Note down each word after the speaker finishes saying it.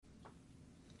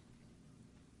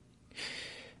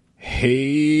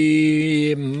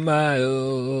Hey,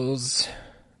 miles.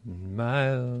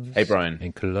 Hey, Brian.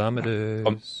 And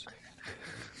kilometers.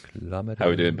 Kilometers. How are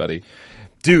we doing, buddy?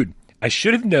 Dude, I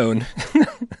should have known.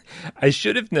 I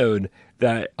should have known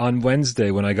that on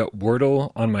Wednesday when I got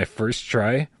Wordle on my first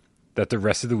try, that the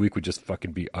rest of the week would just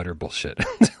fucking be utter bullshit.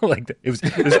 Like it was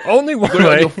only one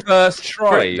way. Your first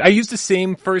try. I use the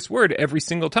same first word every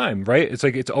single time, right? It's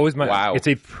like it's always my. Wow. It's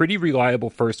a pretty reliable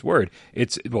first word.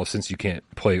 It's since you can't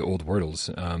play old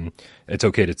Wordles, it's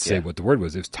okay to say what the word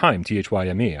was. It was time,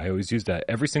 THYME. I always use that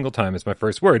every single time as my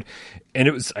first word, and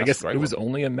it was. I guess it was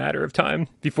only a matter of time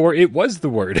before it was the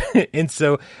word, and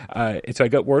so I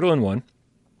got Wordle in one.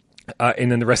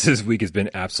 And then the rest of this week has been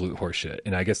absolute horseshit.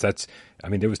 And I guess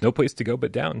there was no place to go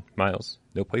but down, Miles.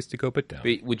 No place to go but down.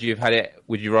 Would you rather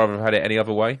have had it any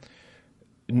other way?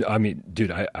 No, I mean,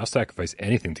 dude, I'll sacrifice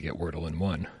anything to get Wordle in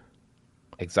one.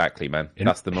 Exactly, man.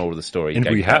 That's the moral of the story. And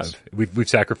we've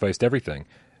sacrificed everything.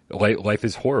 Life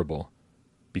is horrible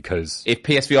because if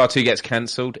PSVR 2 gets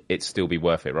cancelled, it'd still be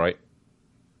worth it, right?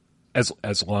 As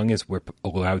long as we're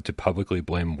allowed to publicly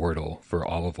blame Wordle for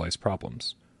all of life's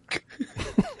problems.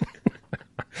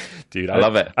 Dude, I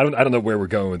love it. I don't know where we're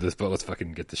going with this, but let's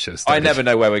fucking get the show started. I never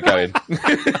know where we're going.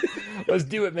 Let's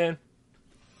do it, man.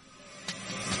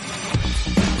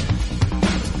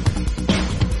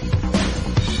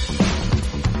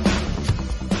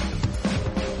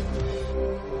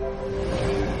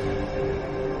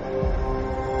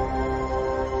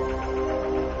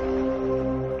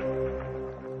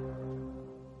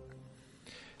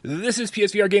 This is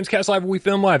PSVR Gamescast Live, where we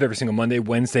film live every single Monday,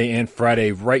 Wednesday, and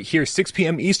Friday, right here, 6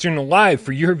 p.m. Eastern, live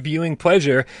for your viewing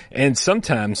pleasure, and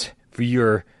sometimes for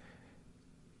your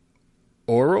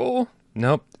oral?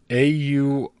 Nope.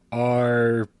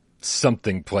 AUR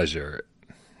something pleasure.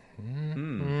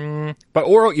 But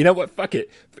oral, you know what? Fuck it.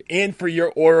 And for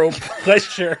your oral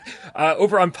pleasure,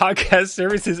 over on podcast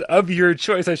services of your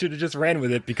choice. I should have just ran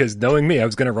with it because knowing me, I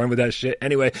was going to run with that shit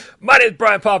anyway. My name is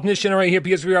Brian Pop, and this channel right here,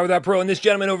 PSVR Without Pro, and this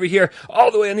gentleman over here, all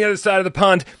the way on the other side of the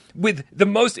pond, with the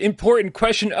most important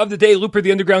question of the day, Looper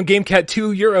the Underground Game Cat,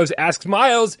 €2, asks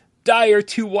Miles Dyer,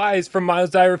 2 Ys from Miles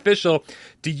Dyer Official.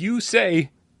 Do you say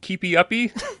keepy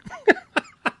uppy?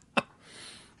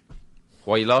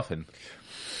 Why are you laughing?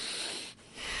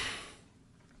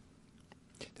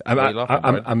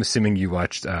 I'm assuming you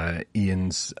watched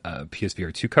Ian's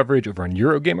PSVR 2 coverage over on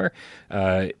Eurogamer.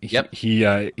 Yep.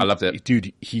 I loved it.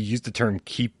 Dude, he used the term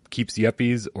keeps the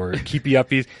uppies or keepy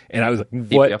uppies, and I was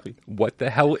like, what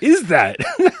the hell is that?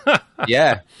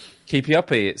 Yeah. Keepy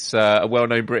uppy. It's a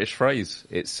well-known British phrase.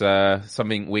 It's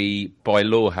something we, by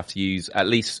law, have to use at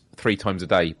least 3 times a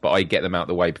day, but I get them out of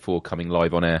the way before coming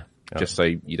live on air, just so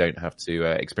you don't have to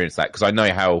experience that, because I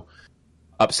know how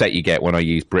upset you get when I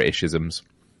use Britishisms.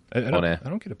 I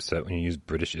don't get upset when you use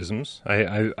Britishisms.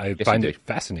 I find it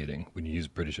fascinating when you use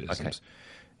Britishisms. Okay.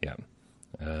 Yeah.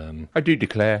 I do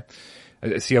declare.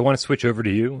 See, I want to switch over to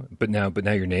you, but now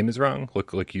your name is wrong.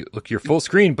 Look, you're full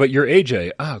screen, but you're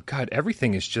AJ. Oh God,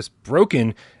 everything is just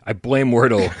broken. I blame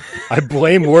Wordle. I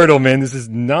blame Wordle, man. This is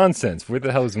nonsense. Where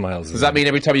the hell is Miles? Does that mean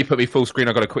every time you put me full screen,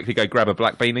 I've got to quickly go grab a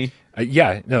black beanie?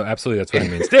 Yeah, no, absolutely. That's what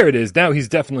it means. There it is. Now he's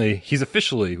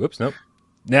officially. Whoops, nope.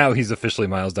 Now he's officially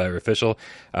Miles Dyer Official,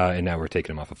 and now we're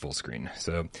taking him off of full screen.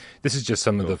 So this is just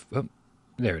some of the. Oh,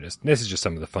 there it is. This is just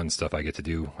some of the fun stuff I get to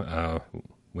do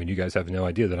when you guys have no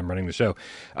idea that I'm running the show.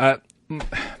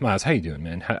 Miles, how you doing,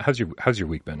 man? How's your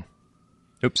week been?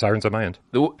 Oops, sirens on my end.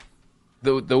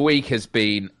 The week has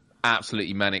been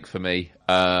absolutely manic for me.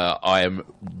 I am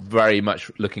very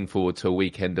much looking forward to a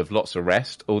weekend of lots of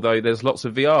rest, although there's lots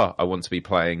of VR I want to be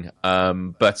playing.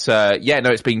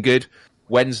 It's been good.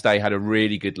 Wednesday had a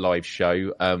really good live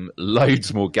show.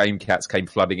 Loads more Game Cats came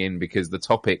flooding in because the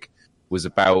topic was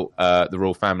about the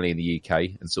royal family in the UK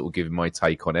and sort of giving my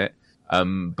take on it.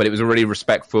 But it was a really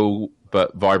respectful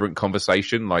but vibrant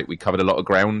conversation. Like, we covered a lot of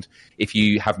ground. If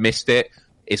you have missed it,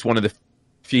 it's one of the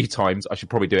few times, I should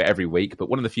probably do it every week, but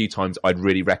one of the few times I'd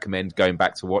really recommend going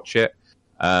back to watch it.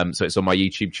 So it's on my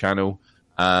YouTube channel.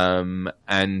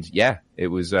 It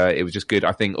was just good.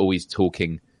 I think always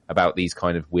talking about these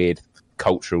kind of weird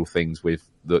cultural things with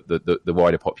the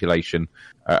wider population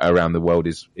around the world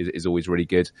is always really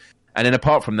good. And then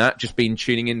apart from that, just been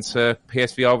tuning into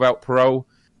PSVR Without Parole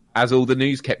as all the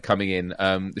news kept coming in.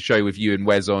 The show with you and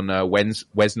Wes on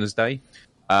Wednesday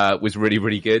was really,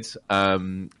 really good,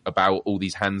 about all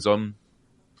these hands-on.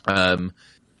 And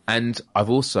I've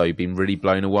also been really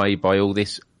blown away by all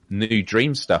this new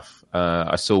Dream stuff.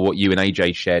 I saw what you and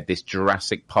AJ shared, this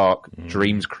Jurassic Park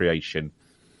Dreams creation.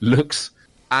 Looks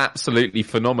absolutely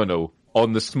phenomenal.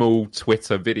 on the small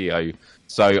Twitter video.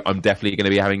 So I'm definitely going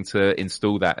to be having to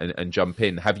install that and jump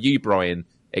in. Have you, Brian,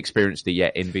 experienced it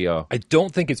yet in VR? I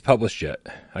don't think it's published yet.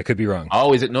 I could be wrong.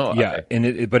 Oh, is it not? Yeah, Okay.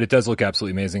 and but it does look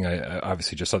absolutely amazing. I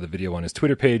obviously just saw the video on his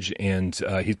Twitter page, and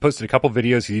he's posted a couple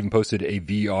videos. He even posted a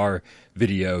VR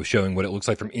video showing what it looks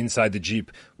like from inside the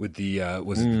Jeep with the it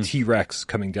the T-Rex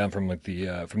coming down from like the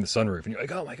sunroof, and you're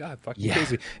like, oh my god, fucking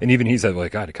crazy. And even he said,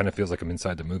 like, God, it kind of feels like I'm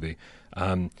inside the movie.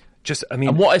 And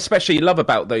what I especially love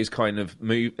about those kind of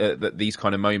these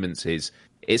kind of moments is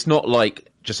it's not like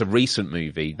just a recent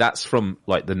movie. That's from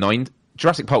like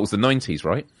Jurassic Park was the 90s,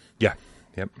 right? Yeah.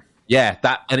 Yep. Yeah,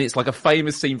 and it's like a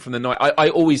famous scene from the night. I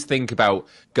always think about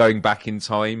going back in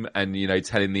time and, you know,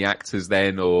 telling the actors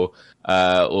then or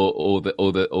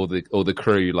the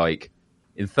crew, like,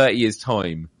 in 30 years'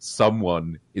 time,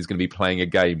 someone is going to be playing a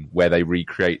game where they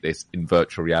recreate this in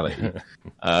virtual reality.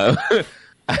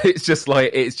 It's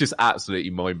just absolutely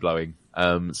mind blowing.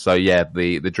 So yeah,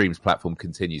 the Dreams platform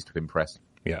continues to impress.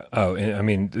 Yeah. Oh, and I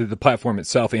mean, the platform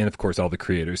itself, and of course, all the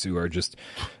creators who are just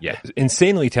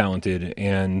insanely talented,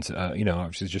 and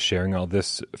obviously just sharing all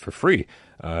this for free.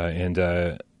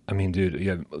 I mean, dude,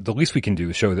 yeah, the least we can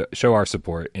do is show our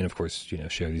support, and of course,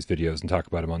 share these videos and talk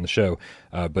about them on the show.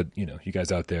 But you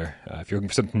guys out there, if you're looking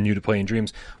for something new to play in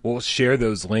Dreams, we'll share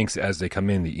those links as they come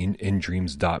in, the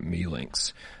indreams.me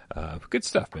links. Good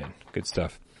stuff, man. Good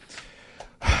stuff.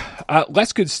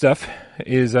 Less good stuff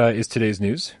is today's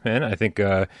news, man. I think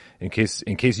in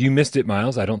case you missed it,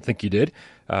 Miles, I don't think you did.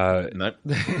 No.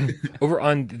 Over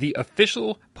on the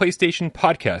official PlayStation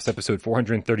podcast, episode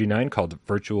 439, called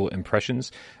Virtual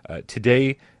Impressions,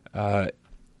 today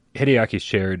Hideaki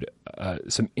shared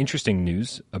some interesting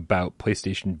news about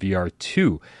PlayStation VR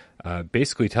 2.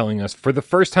 Basically telling us for the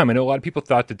first time, I know a lot of people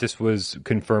thought that this was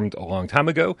confirmed a long time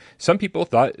ago. Some people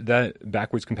thought that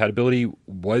backwards compatibility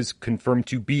was confirmed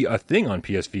to be a thing on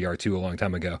PSVR 2 a long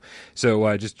time ago.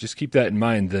 So just keep that in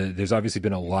mind. There's obviously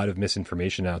been a lot of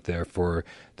misinformation out there for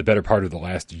the better part of the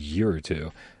last year or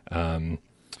two.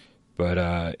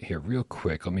 But here, real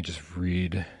quick, let me just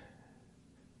read.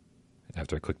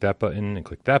 After I click that button and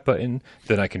click that button,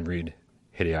 then I can read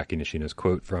Hideaki Nishino's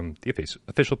quote from the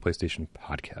official PlayStation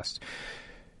podcast.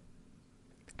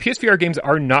 PSVR games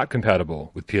are not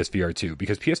compatible with PSVR 2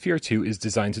 because PSVR 2 is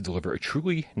designed to deliver a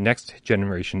truly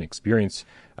next-generation experience.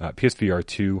 PSVR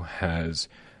 2 has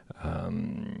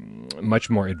much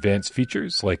more advanced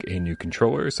features like a new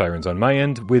controller, Sirens on my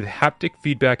end, with haptic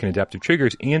feedback and adaptive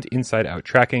triggers and inside-out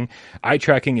tracking, eye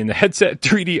tracking in the headset,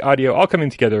 3D audio, all coming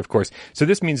together, of course. So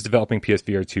this means developing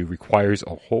PSVR 2 requires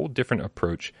a whole different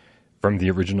approach from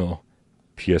the original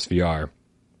PSVR.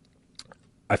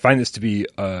 I find this to be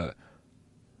a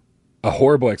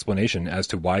horrible explanation as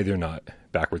to why they're not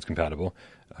backwards compatible.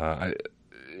 I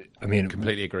mean,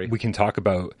 completely agree. We can talk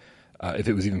about if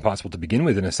it was even possible to begin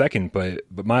with in a second, but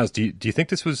Miles, do you think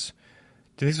this was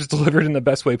delivered in the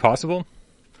best way possible?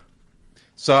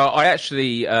 So I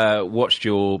actually watched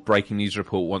your breaking news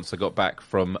report once I got back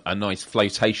from a nice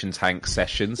flotation tank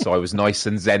session. So I was nice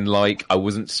and zen-like. I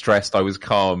wasn't stressed. I was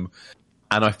calm.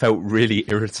 And I felt really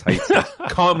irritated,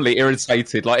 calmly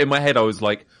irritated. Like in my head, I was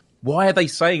like, why are they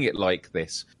saying it like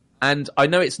this? And I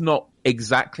know it's not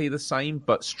exactly the same,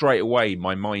 but straight away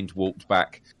my mind walked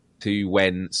back to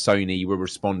when Sony were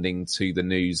responding to the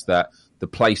news that the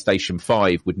PlayStation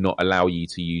 5 would not allow you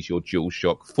to use your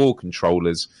DualShock 4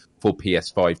 controllers for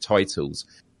PS5 titles.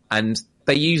 And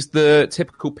they used the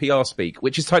typical PR speak,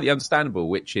 which is totally understandable,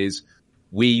 which is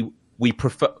we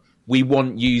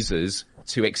want users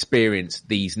to experience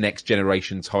these next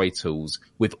generation titles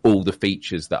with all the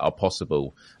features that are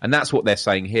possible. And that's what they're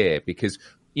saying here, because,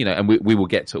 and we will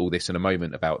get to all this in a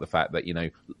moment about the fact that,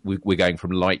 we're going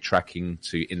from light tracking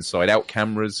to inside out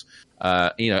cameras,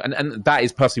 and that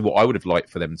is personally what I would have liked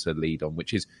for them to lead on,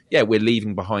 which is, we're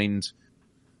leaving behind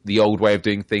the old way of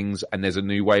doing things and there's a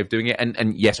new way of doing it.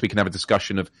 And yes, we can have a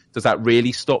discussion of, does that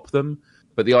really stop them?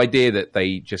 But the idea that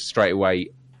they just straight away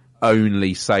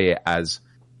only say it as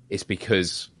it's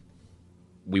because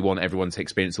we want everyone to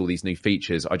experience all these new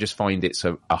features, I just find it's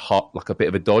a bit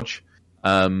of a dodge.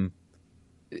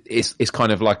 It's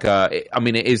kind of like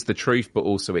it is the truth, but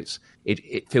also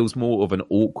it feels more of an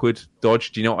awkward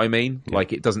dodge. Do you know what I mean? Yeah.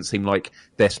 Like, it doesn't seem like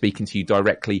they're speaking to you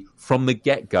directly from the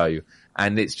get-go.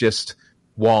 And it's just,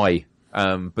 why?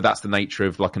 But that's the nature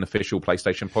of like an official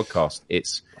PlayStation podcast.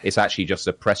 It's actually just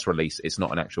a press release. It's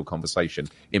not an actual conversation,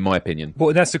 in my opinion.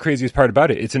 Well, that's the craziest part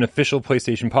about it. It's an official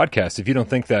PlayStation podcast. If you don't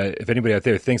think that, if anybody out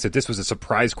there thinks that this was a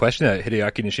surprise question, that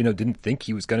Hideaki Nishino didn't think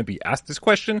he was going to be asked this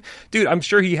question, dude, I'm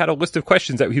sure he had a list of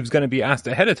questions that he was going to be asked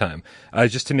ahead of time,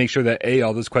 just to make sure that A,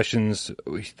 all those questions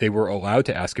they were allowed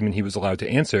to ask him and he was allowed to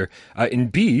answer,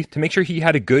 and B, to make sure he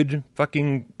had a good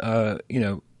fucking,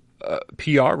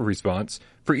 PR response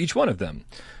for each one of them.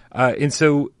 And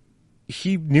so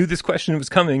he knew this question was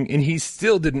coming and he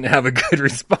still didn't have a good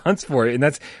response for it. And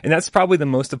that's probably the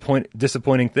most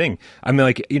disappointing thing. I mean,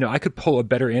 like, I could pull a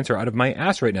better answer out of my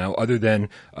ass right now other than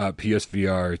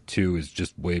PSVR 2 is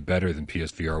just way better than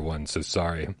PSVR 1. So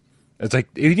sorry. It's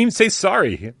like, he didn't even say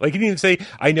sorry. Like, he didn't even say,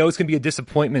 I know it's going to be a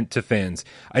disappointment to fans.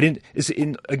 Again, it's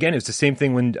the same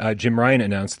thing when Jim Ryan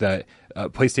announced that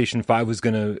PlayStation 5 was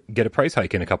going to get a price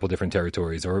hike in a couple different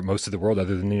territories or most of the world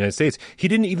other than the United States. He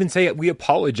didn't even say, we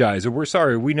apologize or we're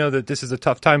sorry. We know that this is a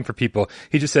tough time for people.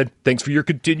 He just said, thanks for your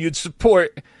continued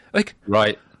support. Like,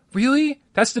 right. Really?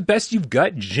 That's the best you've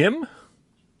got, Jim?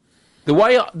 The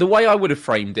way I would have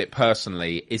framed it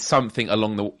personally is something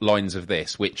along the lines of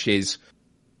this, which is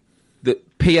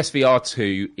that PSVR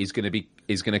 2 is going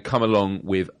to come along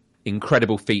with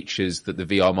incredible features that the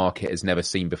VR market has never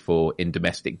seen before in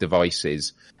domestic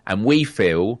devices. And we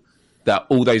feel that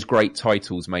all those great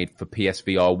titles made for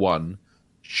PSVR 1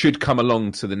 should come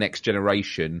along to the next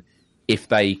generation if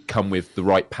they come with the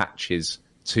right patches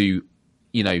to,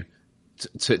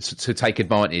 to take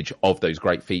advantage of those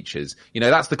great features.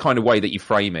 That's the kind of way that you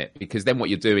frame it, because then what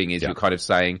you're doing is you're kind of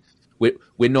saying,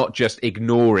 we're not just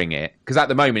ignoring it, because at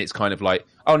the moment it's kind of like,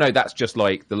 oh no, that's just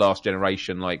like the last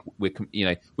generation. Like we're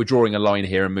drawing a line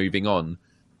here and moving on.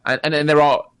 And there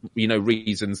are,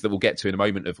 reasons that we'll get to in a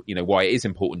moment of, why it is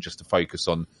important just to focus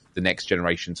on the next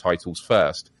generation titles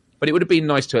first. But it would have been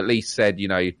nice to at least said,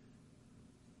 the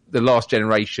last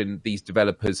generation, these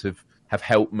developers have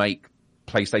helped make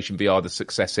PlayStation VR the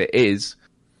success it is.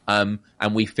 And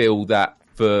we feel that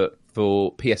for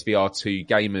PSVR 2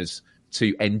 gamers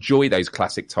to enjoy those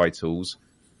classic titles,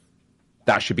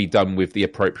 that should be done with the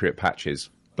appropriate patches.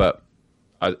 But,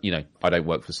 I don't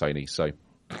work for Sony, so...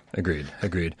 Agreed.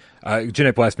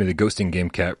 Jeanette Blasphemy, the ghosting game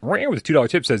cat, right with a $2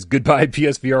 tip says, goodbye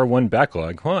PSVR 1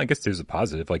 backlog. Well, I guess there's a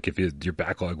positive. Like if your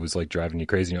backlog was like driving you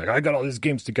crazy and you're like, I got all these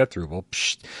games to get through. Well,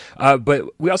 but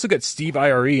we also got Steve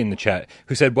IRE in the chat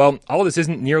who said, well, all of this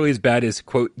isn't nearly as bad as,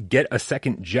 quote, get a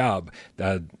second job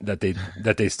that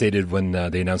they stated when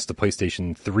they announced the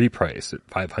PlayStation 3 price at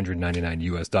 $599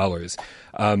 US.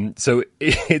 So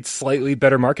it's slightly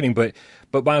better marketing, but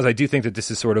Miles, I do think that this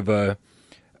is sort of a,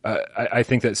 I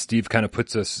think that Steve kind of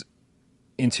puts us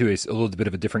into a little bit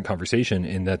of a different conversation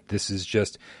in that this is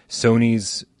just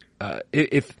Sony's.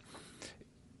 If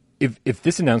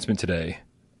this announcement today,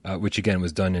 which again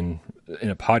was done in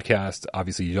a podcast,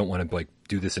 obviously you don't want to like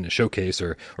do this in a showcase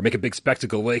or make a big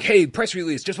spectacle like, hey, press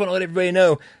release, just want to let everybody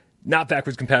know. Not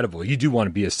backwards compatible. You do want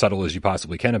to be as subtle as you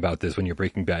possibly can about this when you're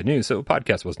breaking bad news. So a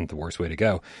podcast wasn't the worst way to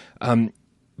go.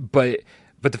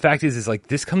 But the fact is like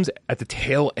this comes at the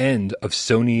tail end of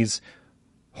Sony's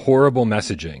horrible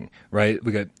messaging, right?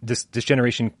 We got this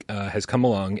generation has come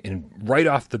along, and right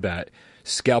off the bat,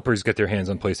 scalpers get their hands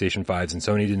on PlayStation 5s, and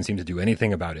Sony didn't seem to do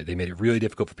anything about it. They made it really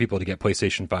difficult for people to get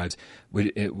PlayStation 5s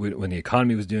when the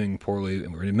economy was doing poorly,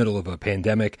 and we're in the middle of a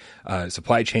pandemic.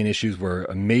 Supply chain issues were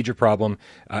a major problem,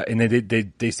 and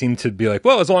they seem to be like,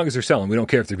 well, as long as they're selling, we don't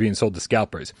care if they're being sold to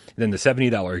scalpers. And then the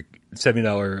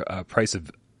 $70 price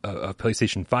of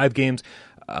PlayStation 5 games,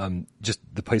 just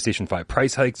the PlayStation 5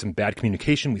 price hike, some bad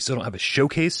communication. We still don't have a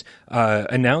showcase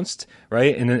announced,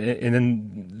 right? And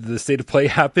then the state of play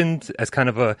happened as kind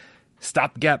of a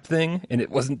stopgap thing, and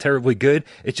it wasn't terribly good.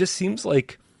 It just seems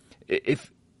like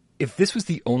if this was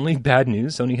the only bad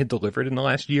news Sony had delivered in the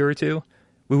last year or two,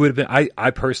 we would have been.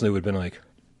 I personally would have been like,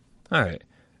 all right,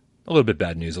 a little bit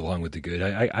bad news along with the good.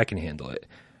 I can handle it.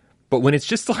 But when it's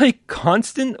just like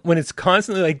when it's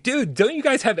constantly like, dude, don't you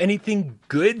guys have anything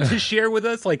good to share with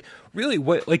us? Like, really,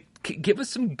 what? Like, give us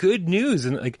some good news.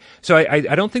 And like, so I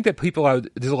don't think that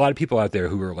there's a lot of people out there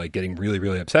who are like getting really,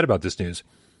 really upset about this news.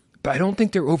 But I don't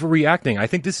think they're overreacting. I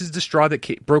think this is the straw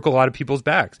that broke a lot of people's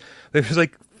backs. They're just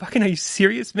like, fucking, are you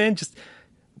serious, man? Just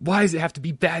why does it have to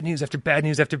be bad news after bad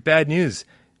news after bad news?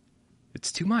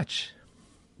 It's too much.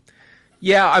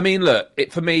 Yeah, I mean, look,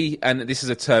 for me, and this is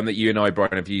a term that you and I,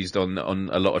 Brian, have used on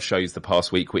a lot of shows the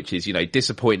past week, which is,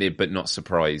 disappointed but not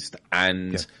surprised.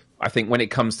 And I think when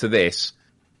it comes to this,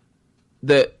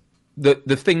 the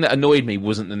thing that annoyed me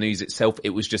wasn't the news itself; it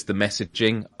was just the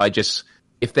messaging.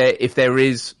 If there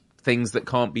is things that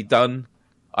can't be done,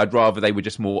 I'd rather they were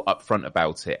just more upfront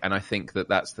about it. And I think that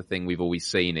that's the thing we've always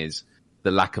seen is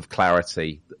the lack of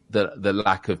clarity, the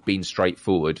lack of being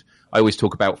straightforward. I always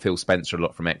talk about Phil Spencer a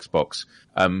lot from Xbox.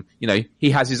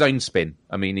 He has his own spin.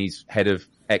 I mean, he's head of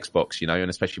Xbox, and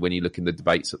especially when you look in the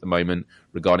debates at the moment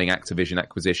regarding Activision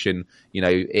acquisition,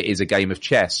 it is a game of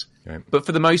chess. Right. But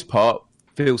for the most part,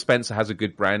 Phil Spencer has a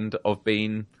good brand of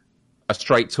being a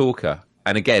straight talker.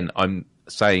 And again, I'm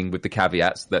saying with the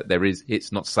caveats that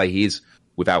it's not to say he is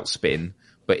without spin,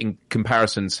 but in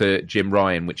comparison to Jim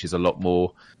Ryan, which is a lot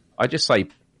more, I just say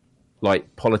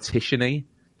like politician-y,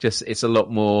 it's a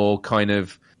lot more kind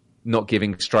of not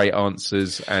giving straight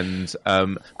answers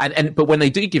but when they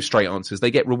do give straight answers,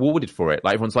 they get rewarded for it.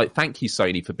 Like everyone's like, thank you,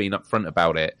 Sony, for being upfront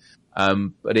about it.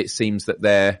 But it seems that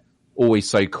they're always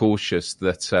so cautious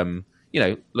that,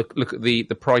 look at the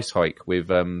price hike with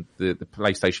the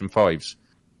PlayStation 5s.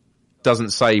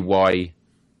 Doesn't say why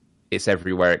it's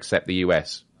everywhere except the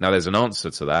US. Now there's an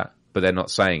answer to that, but they're not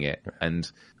saying it.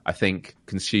 And I think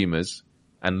consumers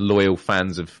and loyal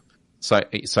fans of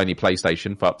Sony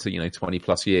PlayStation for up to 20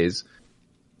 plus years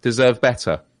deserve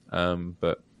better.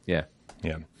 But yeah.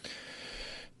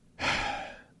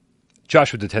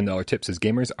 Josh with the $10 tip says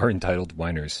gamers are entitled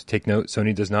whiners. Take note,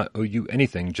 Sony does not owe you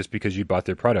anything just because you bought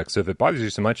their product. So if it bothers you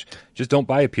so much, just don't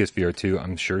buy a PSVR 2.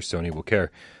 I'm sure Sony will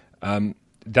care.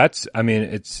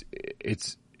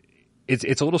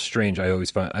 It's a little strange. I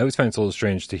always find it's a little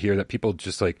strange to hear that people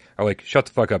just are like, shut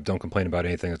the fuck up, don't complain about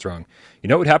anything that's wrong. You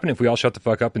know what would happen if we all shut the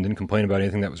fuck up and didn't complain about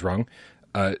anything that was wrong?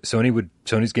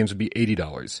 Sony's games would be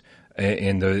 $80,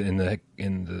 and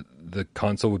the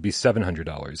console would be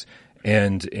 $700.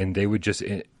 And they would just,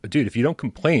 dude, if you don't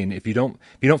complain, if you don't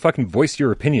fucking voice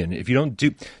your opinion, if you don't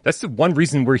do, that's the one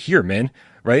reason we're here, man,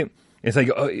 right? It's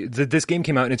like, this game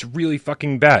came out and it's really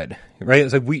fucking bad, right?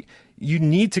 It's like you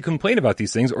need to complain about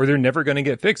these things or they're never going to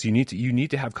get fixed. You need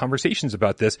to have conversations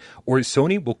about this, or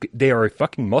Sony they are a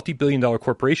fucking multi-billion-dollar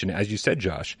corporation, as you said,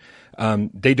 Josh.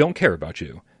 They don't care about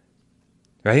you,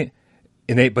 right?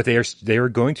 But they are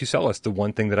going to sell us the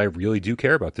one thing that I really do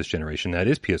care about this generation, that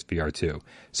is PSVR 2.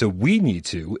 So we need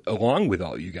to, along with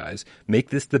all you guys,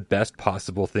 make this the best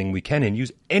possible thing we can and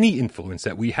use any influence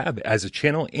that we have as a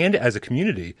channel and as a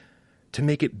community to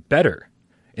make it better.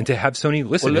 And to have Sony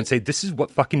listen and say, this is what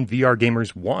fucking VR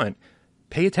gamers want.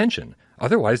 Pay attention.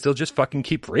 Otherwise, they'll just fucking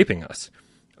keep raping us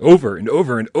over and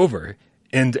over and over.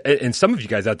 And some of you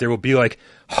guys out there will be like,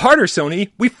 harder,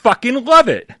 Sony. We fucking love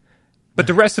it. But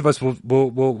the rest of us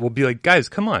will be like, guys,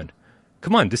 come on.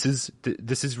 This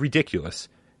is ridiculous.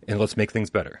 And let's make things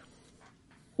better.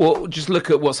 Well, just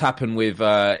look at what's happened with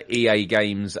EA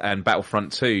Games and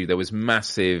Battlefront 2. There was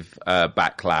massive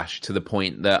backlash to the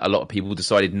point that a lot of people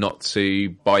decided not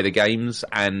to buy the games,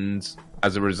 and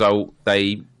as a result,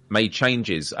 they made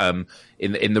changes.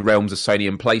 In the realms of Sony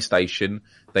and PlayStation,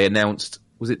 they announced,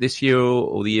 was it this year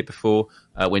or the year before,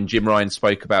 when Jim Ryan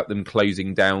spoke about them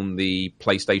closing down the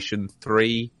PlayStation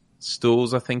 3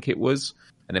 stores, I think it was,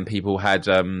 and then people had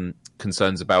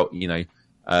concerns about,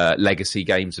 legacy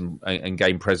games and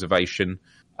game preservation.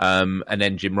 And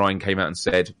then Jim Ryan came out and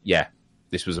said, yeah,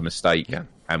 this was a mistake,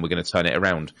 and we're going to turn it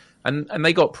around. And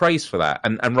they got praise for that,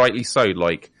 and rightly so.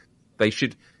 Like, we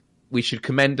should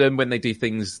commend them when they do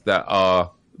things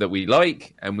that we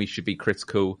like, and we should be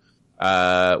critical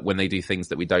when they do things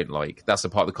that we don't like. That's a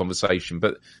part of the conversation.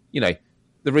 But,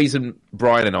 the reason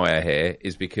Brian and I are here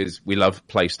is because we love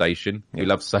PlayStation, we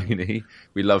love Sony,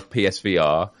 we love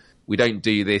PSVR. We don't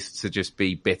do this to just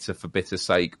be bitter for bitter's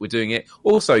sake. We're doing it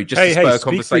also just to spur a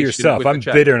conversation. Speak for yourself. I'm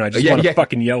bitter and I just want to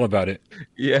fucking yell about it.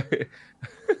 Yeah.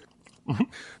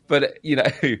 But,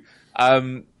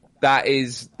 that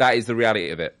is the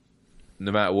reality of it,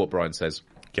 no matter what Brian says.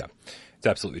 Yeah, it's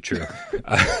absolutely true.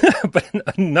 But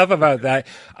enough about that.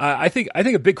 I think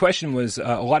a big question was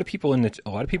a lot of people in the chat, a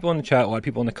lot of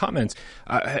people in the comments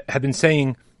have been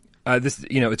saying, this,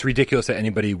 it's ridiculous that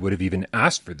anybody would have even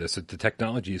asked for this. The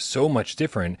technology is so much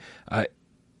different.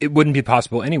 It wouldn't be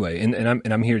possible anyway.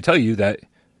 And I'm here to tell you that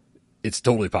it's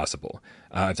totally possible.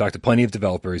 I've talked to plenty of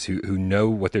developers who know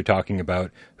what they're talking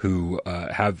about, who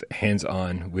have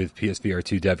hands-on with PSVR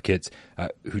 2 dev kits,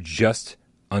 who just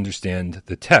understand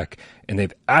the tech. And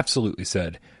they've absolutely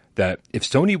said that if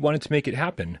Sony wanted to make it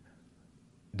happen,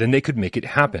 then they could make it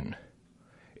happen.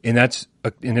 And there's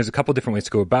a couple different ways to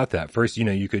go about that. First,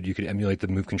 you could emulate the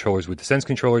Move controllers with the Sense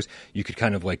controllers. You could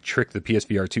kind of like trick the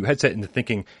PSVR 2 headset into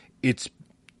thinking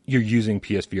you're using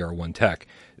PSVR 1 tech.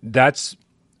 That's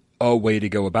a way to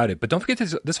go about it. But don't forget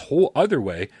this whole other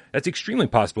way that's extremely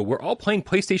possible. We're all playing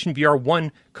PlayStation VR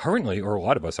 1 currently, or a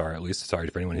lot of us are at least, sorry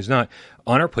for anyone who's not,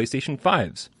 on our PlayStation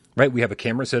 5s, right? We have a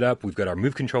camera set up. We've got our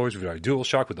Move controllers. We've got our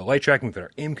DualShock with the light tracking. We've got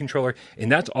our aim controller.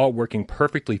 And that's all working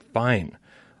perfectly fine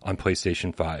on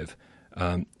PlayStation 5.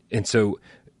 And so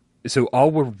all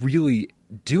we're really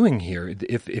doing here,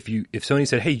 if Sony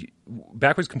said, hey,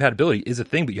 backwards compatibility is a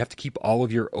thing, but you have to keep all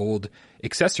of your old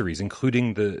accessories,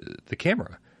 including the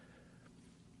camera.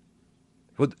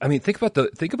 Well, I mean, think about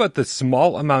the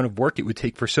small amount of work it would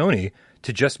take for Sony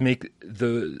to just make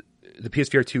the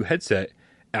PSVR 2 headset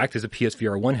act as a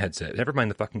PSVR 1 headset. Never mind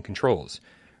the fucking controls,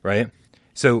 right?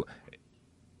 So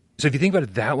if you think about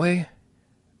it that way,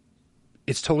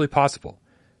 it's totally possible.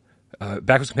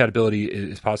 Backwards compatibility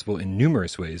is possible in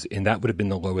numerous ways, and that would have been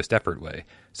the lowest effort way.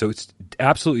 So it's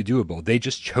absolutely doable. They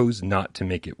just chose not to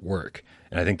make it work,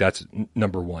 and I think that's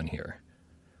number one here.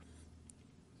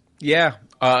 Yeah,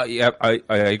 I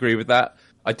agree with that.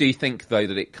 I do think, though,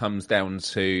 that it comes down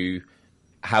to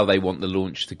how they want the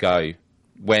launch to go.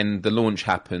 When the launch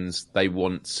happens, they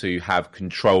want to have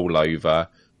control over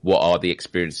what are the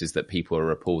experiences that people are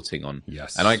reporting on.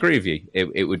 Yes. And I agree with you.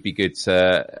 It would be good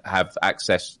to have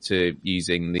access to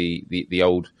using the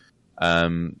old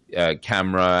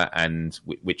camera, and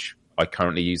which I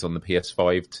currently use on the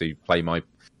PS5 to play my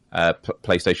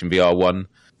PlayStation VR 1.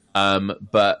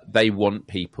 But they want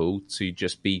people to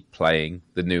just be playing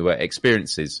the newer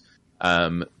experiences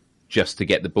just to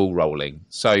get the ball rolling.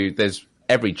 So there's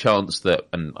every chance that,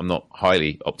 and I'm not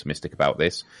highly optimistic about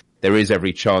this, there is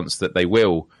every chance that they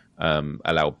will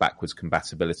allow backwards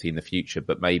compatibility in the future,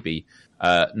 but maybe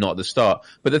not at the start.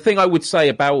 But the thing I would say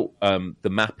about the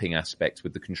mapping aspect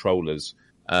with the controllers,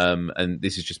 and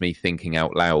this is just me thinking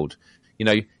out loud,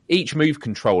 each Move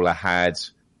controller had,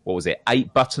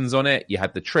 8 buttons on it? You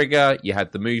had the trigger, you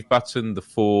had the Move button, the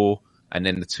 4, and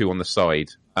then the 2 on the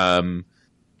side.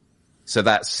 So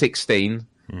that's 16.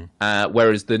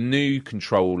 Whereas the new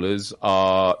controllers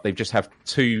they just have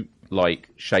 2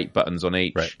 shape buttons on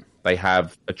each. Right. They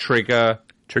have a trigger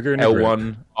and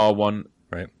L1, R1.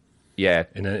 Right. Yeah.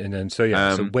 And then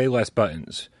so way less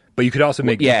buttons. But you could also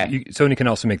make Sony can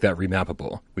also make that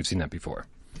remappable. We've seen that before.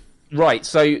 Right.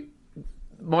 So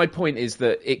my point is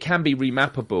that it can be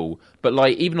remappable, but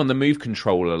even on the Move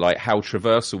controller, how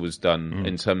traversal was done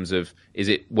in terms of, is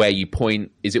it where you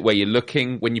point, is it where you're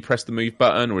looking when you press the Move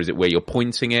button, or is it where you're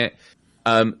pointing it?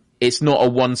 It's not a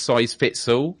one size fits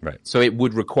all. Right. So it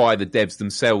would require the devs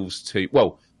themselves to,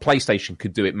 PlayStation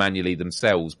could do it manually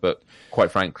themselves, but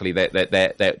quite frankly,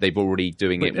 they've already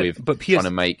doing it with trying to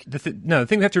make. The thing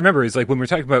we have to remember is when we're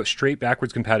talking about straight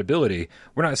backwards compatibility,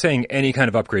 we're not saying any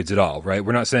kind of upgrades at all, right?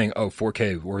 We're not saying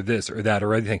 4K or this or that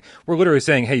or anything. We're literally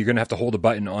saying, hey, you're going to have to hold a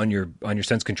button on your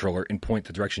Sense controller and point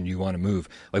the direction you want to move,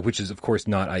 which is of course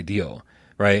not ideal.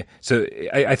 Right. So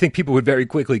I think people would very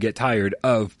quickly get tired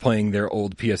of playing their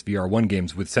old PSVR 1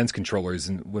 games with Sense controllers,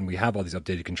 and when we have all these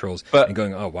updated controls and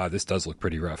going, oh wow, this does look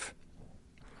pretty rough.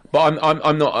 But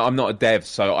I'm not a dev,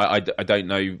 so I don't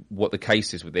know what the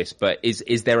case is with this. But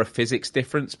is there a physics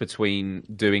difference between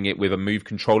doing it with a Move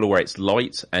controller where it's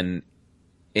light and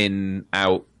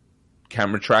in-out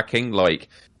camera tracking?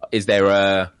 Is there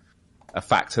a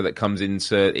factor that comes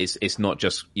into it's not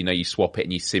just you swap it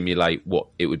and you simulate what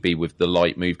it would be with the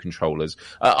light Move controllers?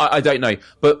 I don't know,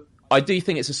 but I do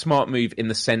think it's a smart move in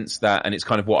the sense that, and it's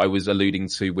kind of what I was alluding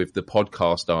to with the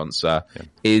podcast answer,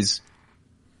 is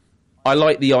I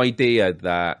like the idea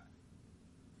that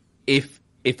if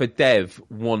a dev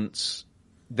wants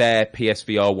their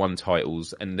PSVR 1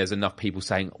 titles and there's enough people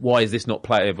saying, why is this not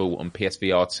playable on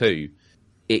PSVR 2?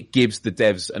 It gives the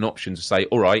devs an option to say,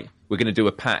 all right, we're going to do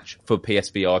a patch for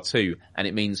PSVR 2. And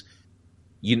it means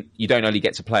you don't only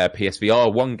get to play a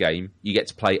PSVR 1 game, you get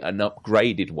to play an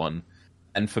upgraded one.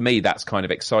 And for me, that's kind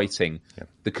of exciting. Yeah.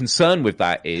 The concern with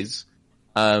that is,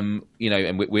 and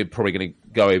we're probably going to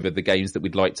go over the games that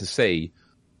we'd like to see.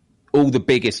 All the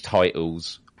biggest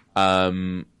titles are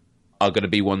going to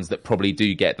be ones that probably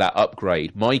do get that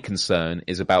upgrade. My concern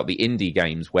is about the indie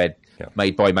games where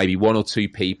made by maybe 1 or 2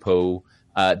 people.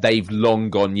 They've long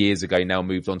gone years ago now,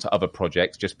 moved on to other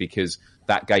projects just because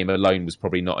that game alone was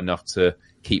probably not emaugh to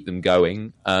keep them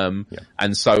going. And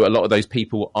so a lot of those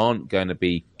people aren't going to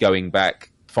be going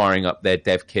back, firing up their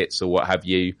dev kits or what have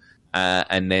you,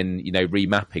 and then,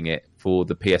 remapping it for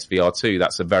the PSVR 2.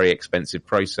 That's a very expensive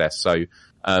process. So,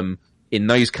 in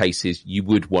those cases, you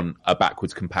would want a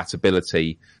backwards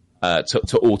compatibility,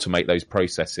 to automate those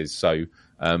processes. So,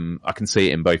 I can see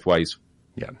it in both ways.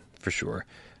 Yeah, for sure.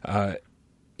 And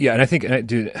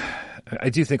I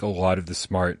do think a lot of the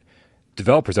smart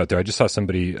developers out there. I just saw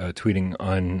somebody tweeting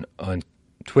on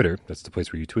Twitter. That's the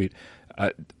place where you tweet.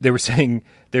 they were saying,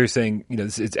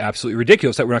 it's absolutely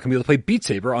ridiculous that we're not going to be able to play Beat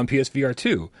Saber on PSVR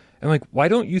 2. I'm like, why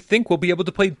don't you think we'll be able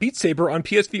to play Beat Saber on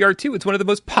PSVR 2? It's one of the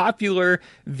most popular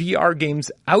VR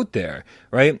games out there,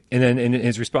 right? And then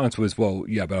his response was, well,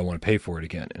 yeah, but I want to pay for it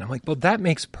again. And I'm like, well, that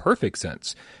makes perfect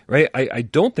sense, right? I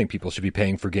don't think people should be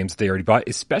paying for games that they already bought,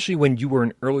 especially when you were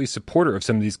an early supporter of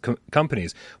some of these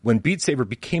companies. When Beat Saber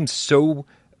became so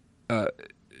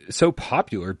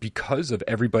popular because of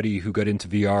everybody who got into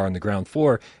VR on the ground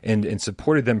floor and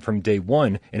supported them from day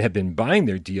one and have been buying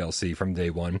their DLC from day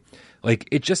one. Like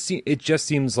it just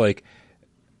seems like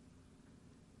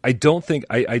I don't think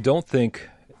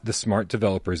the smart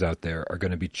developers out there are going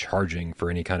to be charging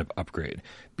for any kind of upgrade.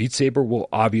 Beat Saber will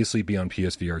obviously be on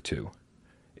PSVR 2.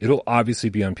 It'll obviously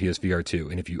be on PSVR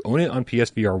 2, and if you own it on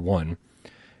PSVR 1,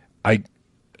 I'm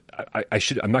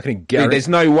not going to guarantee. There's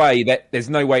no way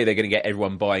they're going to get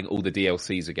everyone buying all the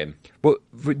DLCs again. Well,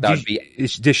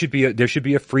 there should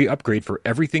be a free upgrade for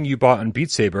everything you bought on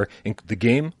Beat Saber, and the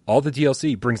game, all the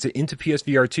DLC brings it into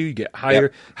PSVR 2. You get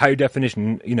higher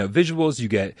definition, visuals. You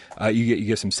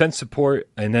get some sense support,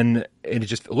 and it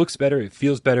just looks better. It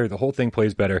feels better. The whole thing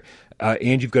plays better,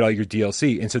 and you've got all your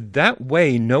DLC. And so that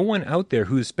way, no one out there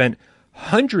who's spent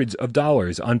hundreds of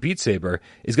dollars on Beat Saber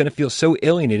is going to feel so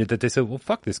alienated that they say, well,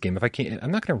 fuck this game.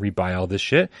 I'm not going to rebuy all this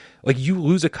shit. Like, you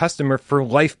lose a customer for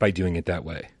life by doing it that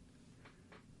way.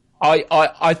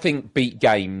 I think Beat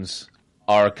Games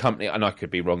are a company, and I could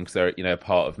be wrong because they're,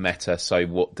 part of Meta. So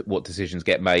what decisions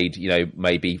get made,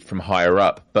 maybe from higher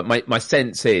up. But my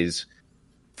sense is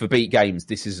for Beat Games,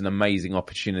 this is an amazing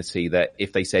opportunity that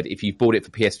if they said, if you've bought it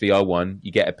for PSVR 1,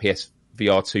 you get a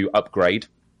PSVR 2 upgrade.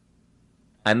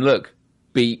 And look,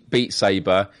 Beat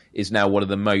Saber is now one of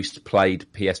the most played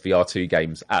PSVR 2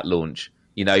 games at launch.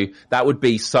 That would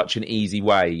be such an easy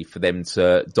way for them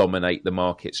to dominate the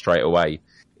market straight away,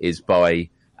 is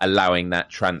by allowing that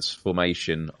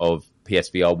transformation of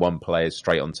PSVR 1 players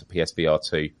straight onto PSVR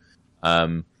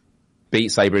 2.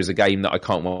 Beat Saber is a game that I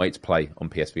can't wait to play on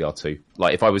PSVR 2.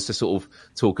 Like, if I was to sort of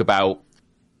talk about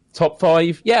top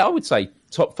 5, I would say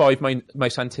top 5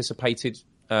 most anticipated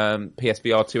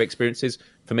PSVR 2 experiences.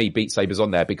 For me, Beat Saber's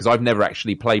on there because I've never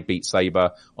actually played Beat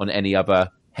Saber on any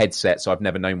other headset, so I've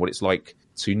never known what it's like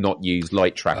to not use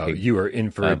light tracking. Oh, you are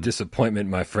in for a disappointment,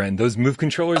 my friend. Those Move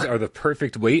controllers are the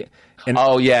perfect weight. And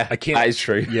I can't. That is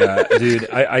true. Yeah, dude,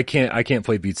 I can't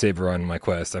play Beat Saber on my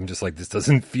Quest. I'm just like, this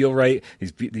doesn't feel right.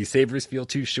 These sabers feel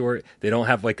too short. They don't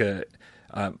have like a.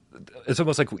 It's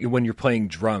almost like when you're playing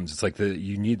drums. It's like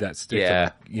you need that stick.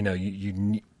 Yeah. You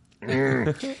need.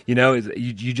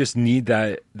 You just need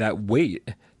that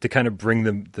weight to kind of bring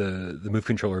the Move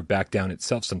controller back down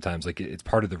itself sometimes. Like, it's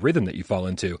part of the rhythm that you fall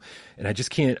into. And I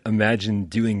just can't imagine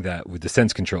doing that with the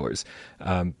Sense controllers.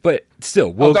 But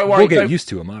still, we'll get used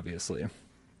to them, obviously.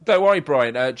 Don't worry,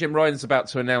 Brian. Jim Ryan's about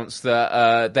to announce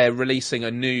that they're releasing a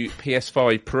new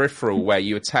PS5 peripheral where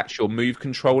you attach your Move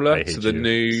controller to the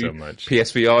new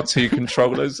PSVR 2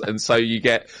 controllers, and so you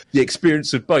get the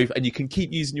experience of both, and you can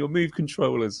keep using your Move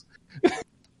controllers. Oh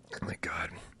my god.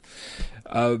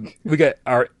 We got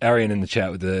Arian in the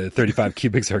chat with the 35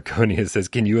 cubic zirconia says,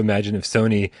 can you imagine if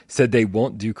Sony said they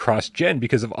won't do cross-gen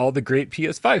because of all the great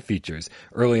PS5 features?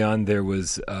 Early on, there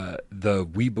was the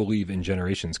 "We believe in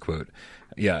generations" quote.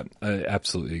 Yeah, I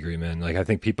absolutely agree, man. Like, I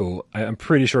think I'm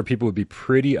pretty sure people would be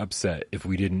pretty upset if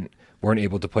we weren't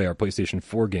able to play our PlayStation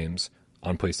 4 games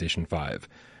on PlayStation 5.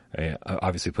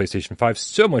 Obviously, PlayStation 5 is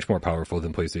so much more powerful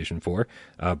than PlayStation 4,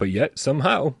 but yet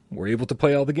somehow we're able to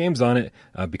play all the games on it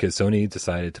because Sony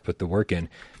decided to put the work in.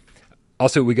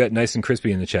 Also, we got Nice and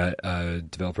Crispy in the chat,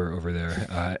 developer over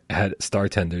there at Star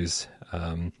Tenders,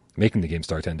 making the game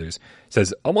Star Tenders,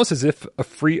 says, almost as if a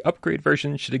free upgrade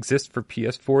version should exist for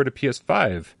PS4 to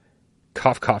PS5.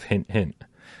 Cough, cough, hint, hint.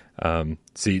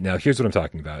 See, now here's what I'm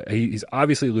talking about. He's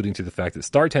obviously alluding to the fact that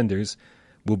Star Tenders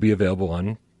will be available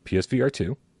on PSVR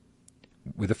 2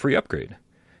 with a free upgrade.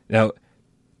 Now,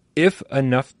 if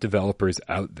enough developers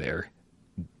out there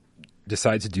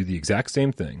decide to do the exact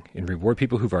same thing and reward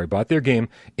people who've already bought their game,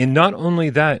 and not only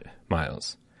that,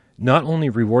 Miles, not only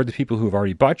reward the people who have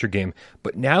already bought your game,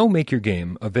 but now make your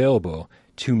game available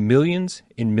to millions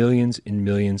and millions and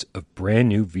millions of brand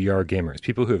new VR gamers,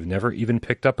 people who have never even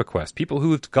picked up a Quest, people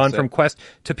who have gone from Quest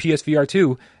to PSVR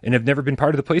 2 and have never been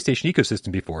part of the PlayStation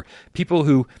ecosystem before, people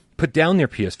who put down their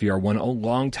PSVR 1 a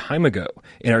long time ago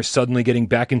and are suddenly getting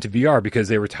back into VR because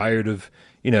they were tired of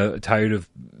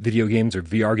video games or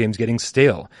VR games getting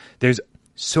stale. There's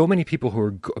so many people who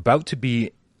are about to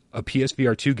be a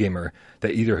PSVR 2 gamer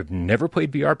that either have never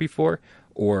played VR before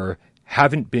or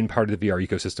haven't been part of the VR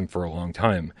ecosystem for a long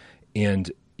time.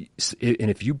 And And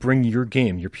if you bring your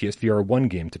game, your PSVR 1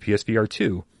 game, to PSVR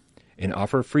 2 and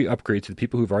offer a free upgrade to the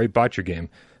people who've already bought your game,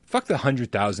 fuck the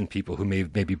 100,000 people who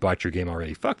maybe bought your game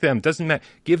already. Fuck them. Doesn't matter.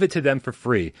 Give it to them for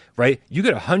free, right? You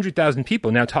get 100,000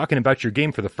 people now talking about your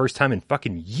game for the first time in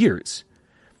fucking years,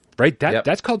 right?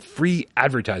 That's called free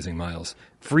advertising, Miles.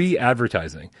 Free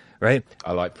advertising, right?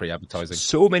 I like free advertising.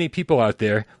 So many people out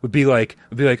there would be like,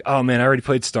 oh man, I already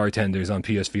played Star Tenders on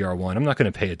PSVR 1. I'm not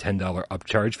going to pay a $10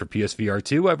 upcharge for PSVR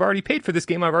 2. I've already paid for this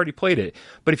game. I've already played it.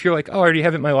 But if you're like, oh, I already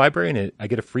have it in my library and I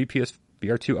get a free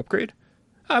PSVR 2 upgrade,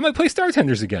 I might play Star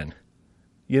Tenders again.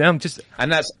 You know,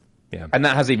 and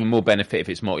that has even more benefit if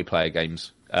it's multiplayer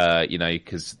games.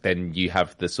 Because then you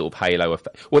have the sort of halo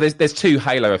effect. Well, there's two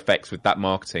halo effects with that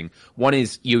marketing. One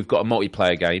is you've got a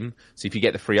multiplayer game, so if you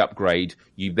get the free upgrade,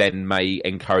 you then may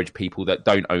encourage people that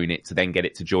don't own it to then get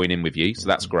it to join in with you. So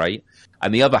that's great.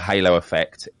 And the other halo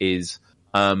effect is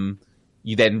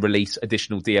you then release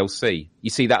additional DLC. You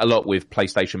see that a lot with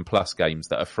PlayStation Plus games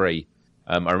that are free.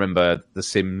 I remember The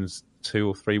Sims 2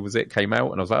 or 3 came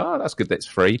out, and I was like, oh, that's good, that's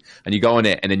free. And you go on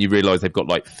it, and then you realise they've got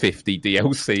like 50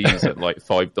 DLCs at like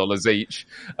 $5 each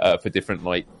for different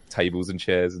like tables and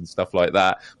chairs and stuff like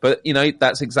that. But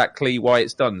that's exactly why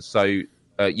it's done. So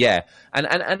yeah,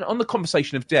 and on the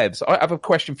conversation of devs, I have a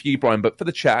question for you, Brian, but for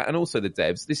the chat and also the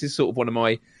devs, this is sort of one of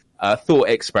my thought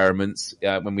experiments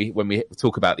when we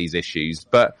talk about these issues.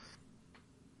 But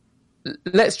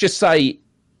let's just say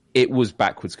it was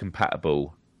backwards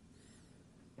compatible,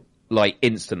 like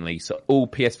instantly. So all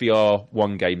PSVR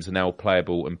 1 games are now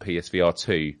playable in PSVR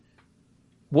 2.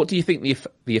 What do you think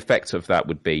the effect of that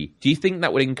would be? Do you think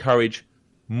that would encourage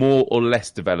more or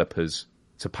less developers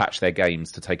to patch their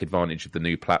games to take advantage of the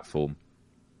new platform?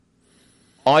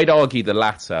 I'd argue the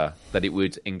latter, that it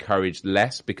would encourage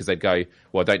less because they'd go,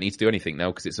 well, I don't need to do anything now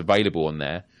because it's available on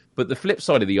there. But the flip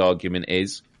side of the argument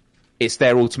is it's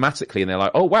there automatically and they're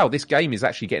like, oh, wow, this game is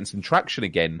actually getting some traction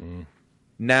again.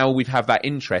 Now we have that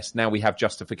interest. Now we have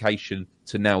justification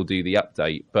to now do the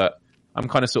update. But I'm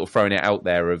kind of sort of throwing it out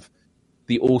there of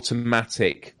the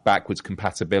automatic backwards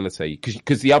compatibility.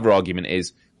 Because the other argument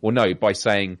is, well, no, by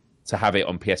saying to have it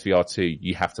on PSVR 2,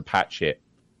 you have to patch it.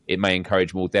 It may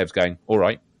encourage more devs going, all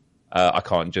right, I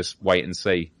can't just wait and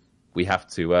see. We have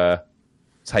to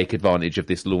take advantage of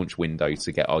this launch window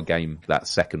to get our game that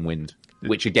second wind,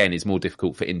 which again is more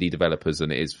difficult for indie developers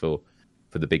than it is for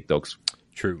the big dogs.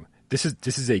 True. This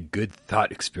is a good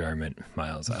thought experiment,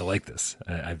 Miles. I like this.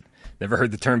 I've never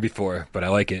heard the term before, but I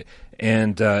like it.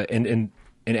 And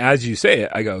as you say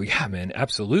it, I go, yeah, man,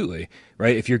 absolutely.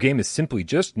 Right? If your game is simply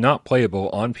just not playable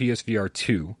on PSVR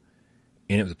 2,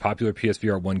 and it was a popular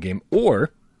PSVR 1 game,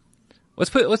 or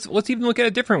let's even look at it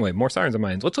a different way. More sirens on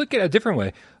mine. Let's look at it a different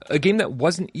way. A game that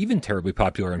wasn't even terribly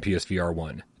popular on PSVR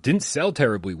 1, didn't sell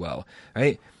terribly well,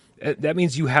 right? That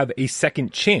means you have a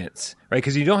second chance, right?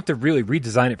 Because you don't have to really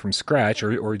redesign it from scratch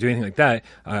or do anything like that,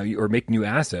 or make new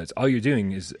assets. All you're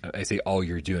doing is, I say all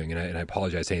you're doing, and I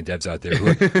apologize to any devs out there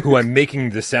who I'm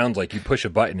making this sound like you push a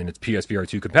button and it's PSVR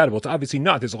 2 compatible. It's obviously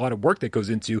not. There's a lot of work that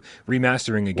goes into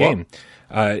remastering a game.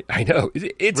 I know.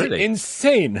 It's really?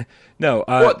 Insane. No.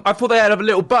 What? I thought they had a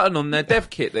little button on their dev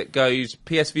kit that goes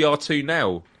PSVR 2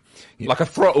 now. Yeah. Like a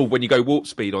throttle when you go warp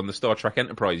speed on the Star Trek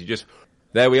Enterprise. You just...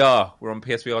 There we are. We're on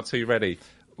PSVR 2 ready.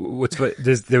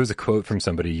 There was a quote from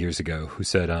somebody years ago who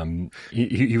said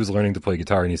he was learning to play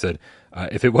guitar, and he said,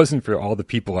 if it wasn't for all the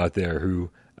people out there who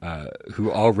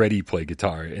already play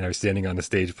guitar and are standing on the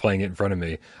stage playing it in front of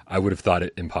me, I would have thought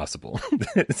it impossible.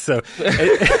 So,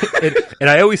 and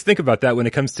I always think about that when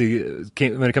it comes to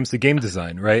game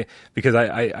design, right? Because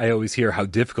I always hear how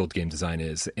difficult game design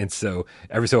is, and so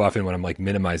every so often when I'm like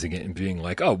minimizing it and being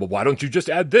like, oh, well, why don't you just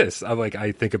add this?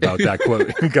 I think about that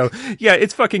quote and go, yeah,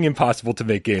 it's fucking impossible to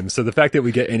make games. So the fact that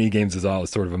we get any games at all is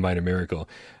sort of a minor miracle.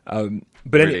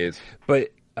 But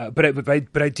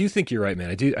I do think you're right,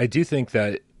 man. I do think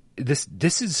that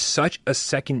this is such a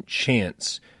second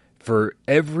chance for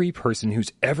every person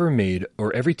who's ever made,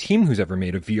 or every team who's ever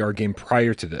made a VR game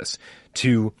prior to this,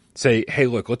 to say, hey,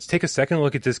 look, let's take a second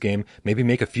look at this game, maybe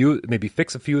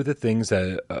fix a few of the things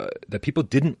that people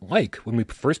didn't like when we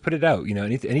first put it out. You know,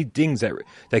 any dings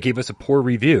that gave us a poor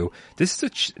review. This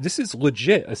is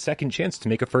legit a second chance to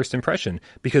make a first impression,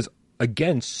 because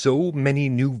again, so many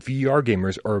new VR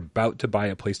gamers are about to buy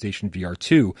a PlayStation VR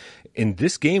 2, and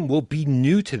this game will be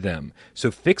new to them. So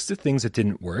fix the things that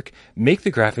didn't work, make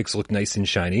the graphics look nice and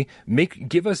shiny,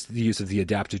 give us the use of the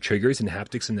adaptive triggers and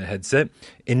haptics in the headset,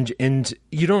 and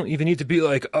you don't even need to be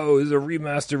like, oh, it's a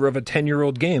remaster of a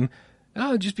 10-year-old game.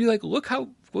 No, just be like, look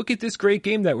at this great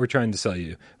game that we're trying to sell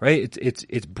you, right? It's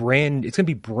going to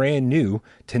be brand new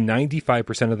to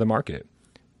 95% of the market.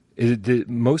 is that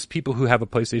most people who have a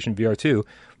PlayStation VR 2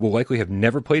 will likely have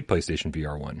never played PlayStation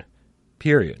VR 1.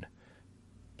 Period.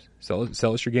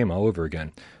 Sell us your game all over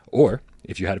again. Or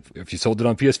if you sold it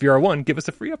on PSVR 1, give us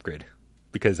a free upgrade,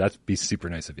 because that'd be super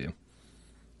nice of you.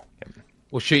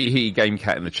 Well, Shooty Game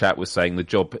Cat in the chat was saying the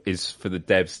job is for the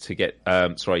devs to get.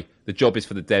 The job is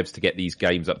for the devs to get these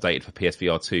games updated for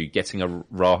PSVR 2. Getting a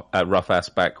rough ass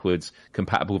backwards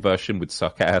compatible version would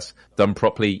suck ass. Done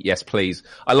properly, yes, please.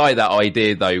 I like that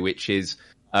idea though, which is,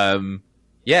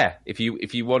 if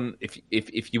you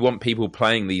want people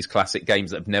playing these classic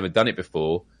games that have never done it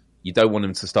before, you don't want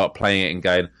them to start playing it and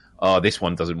going, "Oh, this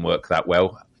one doesn't work that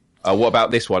well. What about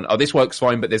this one? Oh, this works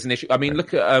fine, but there's an issue." I mean,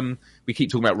 look at we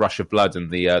keep talking about Rush of Blood and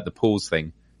the pause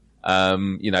thing.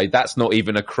 That's not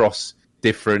even across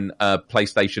different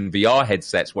PlayStation VR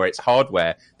headsets where it's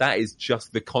hardware. That is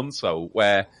just the console,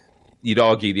 where you'd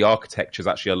argue the architecture is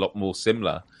actually a lot more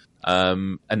similar.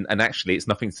 And actually, it's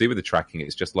nothing to do with the tracking.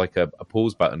 It's just like a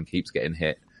pause button keeps getting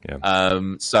hit. Yeah.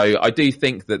 So I do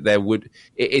think that there would.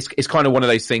 It's kind of one of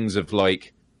those things of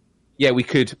like, yeah, we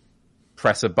could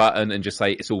press a button and just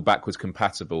say it's all backwards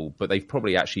compatible, but they've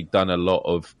probably actually done a lot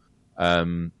of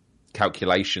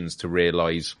calculations to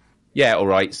realize, yeah, all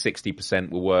right,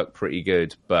 60% will work pretty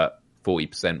good, but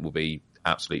 40% will be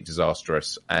absolutely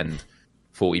disastrous, and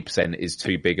 40% is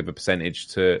too big of a percentage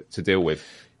to deal with.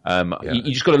 You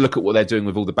just got to look at what they're doing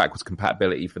with all the backwards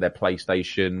compatibility for their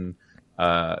PlayStation,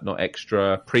 not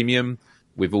Extra, Premium,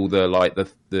 with all the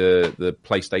the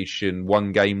PlayStation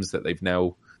 1 games that they've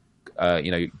now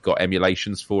got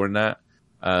emulations for in that.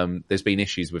 There's been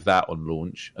issues with that on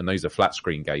launch, and those are flat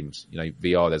screen games.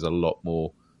 VR, there's a lot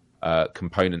more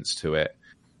components to it.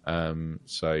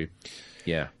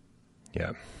 Yeah.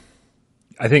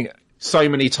 I think so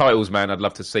many titles, man. I'd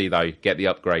love to see though get the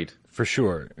upgrade. For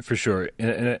sure.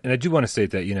 And I do want to say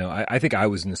that, I think I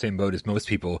was in the same boat as most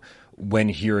people when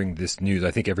hearing this news.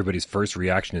 I think everybody's first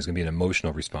reaction is going to be an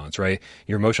emotional response, right?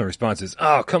 Your emotional response is,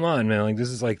 "Oh, come on, man. This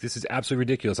is absolutely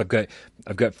ridiculous. I've got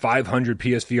 500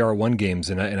 PSVR 1 games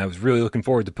and I was really looking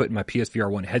forward to putting my PSVR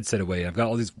 1 headset away. I've got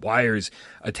all these wires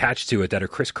attached to it that are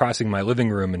crisscrossing my living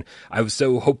room. And I was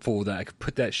so hopeful that I could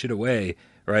put that shit away,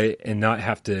 right, and not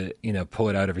have to, pull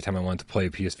it out every time I want to play a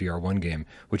PSVR 1 game,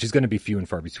 which is going to be few and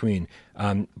far between.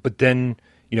 But then,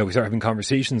 we start having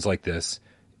conversations like this,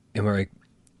 and we're like,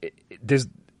 there's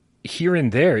here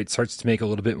and there, it starts to make a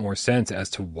little bit more sense as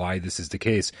to why this is the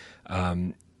case,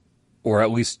 or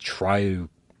at least try to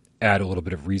add a little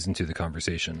bit of reason to the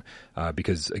conversation,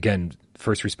 because again,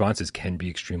 first responses can be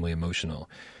extremely emotional.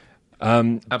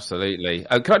 Absolutely.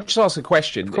 Can I just ask a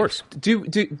question? Of course.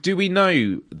 Do we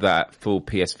know that for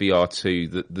PSVR 2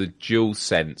 that the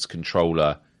DualSense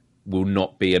controller will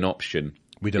not be an option?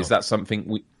 We don't. Is that something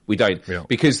we don't? We don't.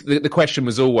 Because the question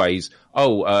was always,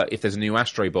 if there's a new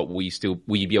Astrobot,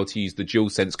 will you be able to use the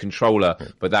DualSense controller? Yeah.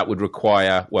 But that would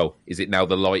require, is it now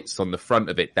the lights on the front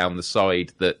of it down the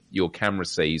side that your camera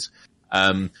sees?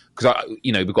 Because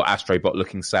we've got Astrobot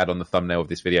looking sad on the thumbnail of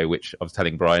this video, which I was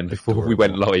telling Brian before we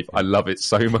went live. I love it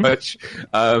so much.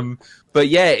 But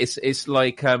yeah, it's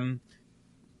like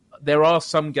there are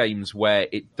some games where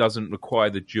it doesn't require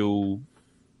the dual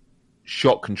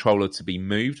shot controller to be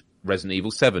moved. Resident Evil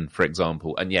 7, for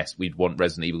example, and yes, we'd want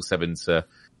Resident Evil 7 to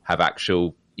have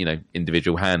actual,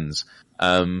 individual hands.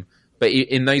 But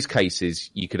in those cases,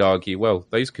 you could argue,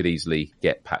 those could easily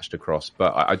get patched across.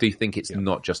 But I do think it's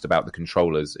not just about the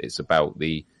controllers; it's about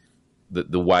the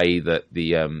way that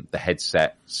the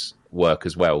headsets work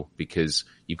as well. Because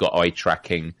you've got eye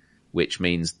tracking, which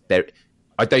means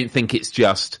I don't think it's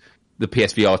just the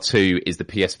PSVR 2 is the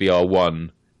PSVR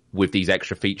 1 with these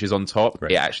extra features on top.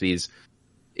 Right. It actually is.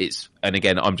 And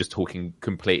again, I'm just talking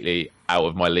completely out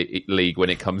of my league when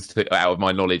it comes to, out of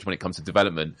my knowledge when it comes to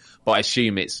development. But I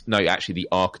assume actually the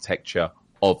architecture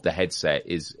of the headset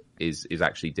is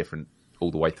actually different all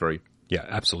the way through. Yeah,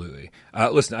 absolutely.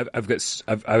 Listen,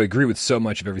 I agree with so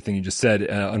much of everything you just said.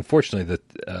 Unfortunately,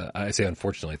 I say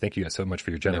unfortunately, thank you guys so much for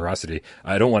your generosity.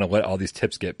 Yeah. I don't want to let all these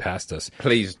tips get past us.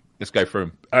 Please. Let's go through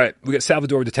them. All right. We got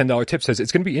Salvador with the $10 tip, says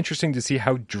it's going to be interesting to see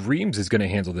how Dreams is going to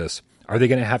handle this. Are they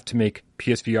going to have to make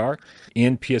PSVR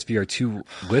and PSVR 2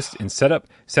 list and setup?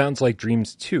 Sounds like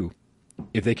Dreams 2.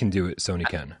 If they can do it, Sony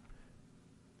can.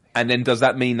 And then does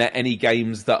that mean that any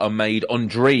games that are made on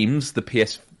Dreams, the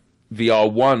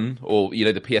PSVR 1 or,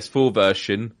 the PS4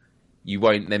 version, you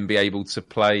won't then be able to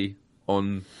play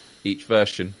on each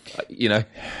version,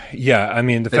 Yeah, I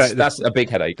mean, that's a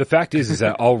big headache. The fact is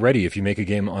that already, if you make a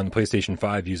game on the PlayStation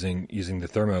 5 using the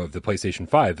thermo of the PlayStation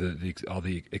 5, all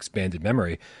the expanded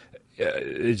memory,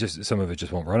 it just some of it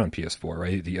just won't run on PS4,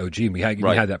 right? The OG, we had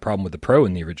that problem with the Pro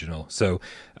in the original. So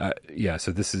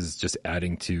so this is just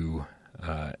adding to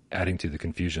the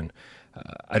confusion.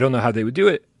 I don't know how they would do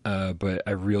it, but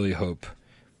I really hope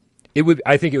it would.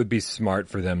 I think it would be smart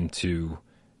for them to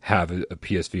have a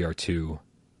PSVR 2,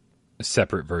 a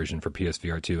separate version for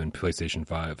PSVR 2 and PlayStation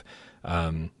 5.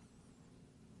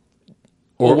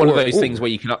 Or one of those things where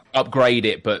you can upgrade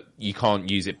it, but you can't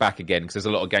use it back again, because there's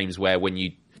a lot of games where when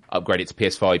you upgrade it to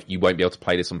PS5, you won't be able to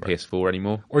play this on PS4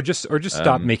 anymore. Or just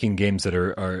stop making games that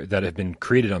are that have been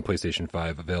created on PlayStation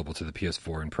 5 available to the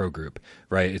PS4 and Pro group,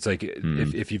 right? It's like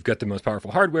if you've got the most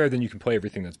powerful hardware, then you can play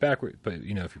everything that's backward. But if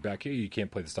you're back here, you can't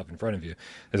play the stuff in front of you.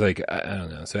 It's like I don't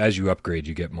know. So as you upgrade,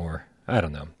 you get more. I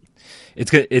don't know.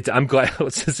 It's good. I'm glad.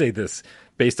 Let's just say this.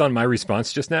 Based on my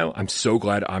response just now, I'm so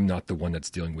glad I'm not the one that's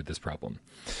dealing with this problem.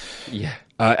 Yeah.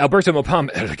 Alberto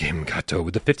Mopam, El Game Gato,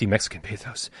 with the 50 Mexican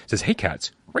pesos, says, "Hey,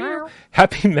 cats.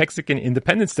 Happy Mexican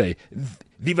Independence Day.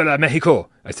 Viva la Mexico."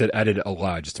 I said, added a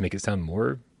la just to make it sound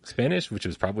more Spanish, which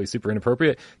was probably super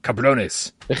inappropriate.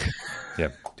 Cabrones. Yeah.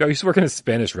 I used to work in a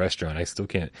Spanish restaurant. I still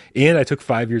can't. And I took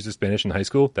 5 years of Spanish in high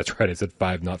school. That's right. I said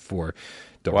 5, not 4.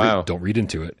 Don't read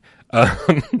into it.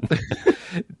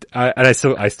 I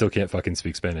still can't fucking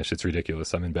speak Spanish. It's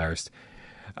ridiculous. I'm embarrassed.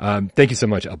 Thank you so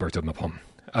much, Alberto Mapom.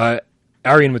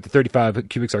 Arian with the 35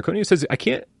 cubic zirconia says, "I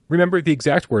can't remember the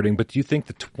exact wording, but do you think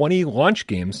the 20 launch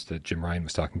games that Jim Ryan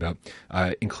was talking about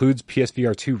includes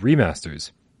PSVR 2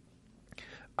 remasters?"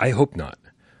 I hope not.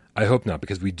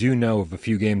 Because we do know of a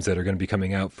few games that are going to be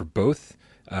coming out for both.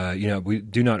 We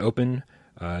do not open.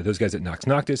 Those guys at Nox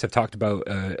Noctis have talked about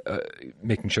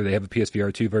making sure they have a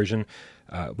PSVR 2 version.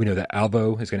 We know that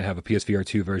Alvo is going to have a PSVR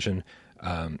 2 version.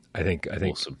 I think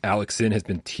awesome. Alex Sin has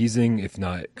been teasing, if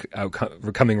not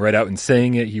coming right out and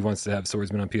saying it. He wants to have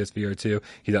Swordsman on PSVR 2.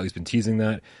 He's at least been teasing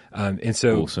that. And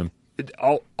so, awesome.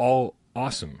 All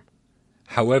awesome.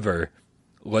 However,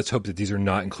 let's hope that these are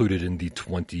not included in the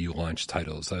 20 launch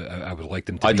titles. I would like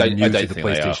them to be new to the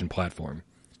PlayStation platform.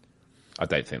 I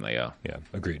don't think they are. Yeah,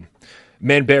 agreed.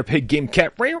 Man, Bear, Pig, Game,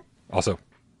 Cat, also,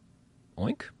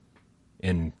 oink.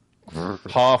 And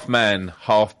half man,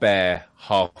 half bear,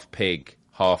 half pig,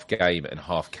 half game, and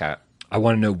half cat. I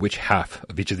want to know which half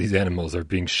of each of these animals are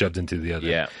being shoved into the other.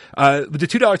 Yeah. The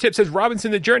 $2 tip says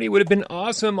Robinson the Journey would have been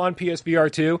awesome on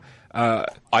PSVR 2. I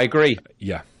agree.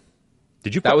 Yeah.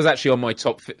 Did you? That was actually on my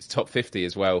top 50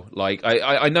 as well. Like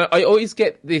I know I always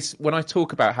get this when I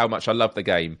talk about how much I love the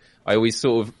game. I always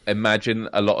sort of imagine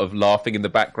a lot of laughing in the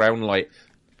background, like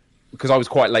because I was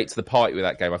quite late to the party with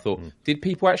that game. I thought, did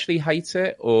people actually hate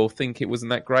it or think it wasn't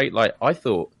that great? Like I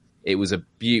thought it was a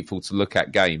beautiful to look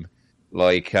at game.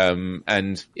 Like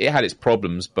and it had its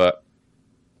problems, but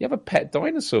you have a pet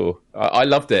dinosaur. I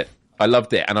loved it.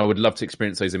 And I would love to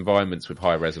experience those environments with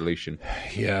higher resolution.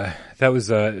 Yeah, that was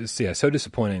so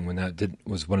disappointing when that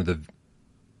was one of the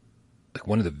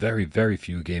very, very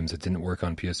few games that didn't work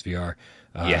on PSVR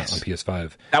yes. on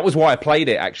PS5. That was why I played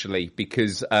it, actually,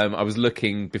 because I was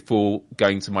looking before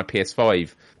going to my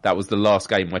PS5. That was the last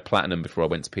game I platinum before I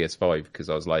went to PS5, because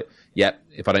I was like,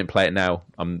 if I don't play it now,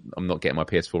 I'm not getting my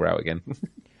PS4 out again.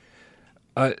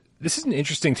 This is an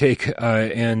interesting take,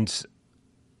 and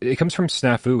it comes from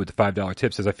Snafu with the $5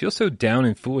 tip. Says, "I feel so down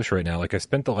and foolish right now. Like I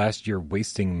spent the last year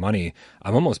wasting money.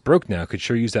 I'm almost broke now. Could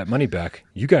sure use that money back.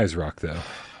 You guys rock, though."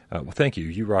 Well, thank you.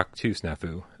 You rock too,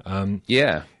 Snafu.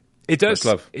 Yeah. It does.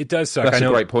 It does suck. That's I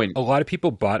know a great point. A lot of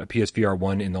people bought a PSVR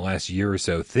 1 in the last year or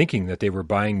so thinking that they were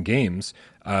buying games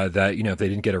that, if they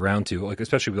didn't get around to, like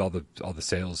especially with all the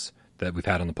sales that we've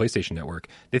had on the PlayStation Network,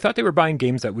 they thought they were buying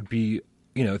games that would be,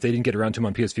 if they didn't get around to them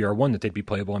on PSVR 1, that they'd be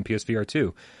playable on PSVR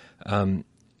 2.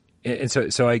 And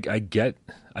so I get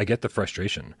the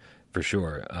frustration for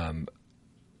sure.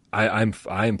 I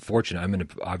am fortunate. I'm in a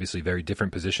obviously very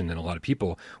different position than a lot of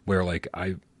people where like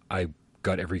I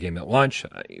got every game at launch,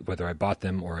 whether I bought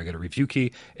them or I got a review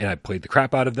key, and I played the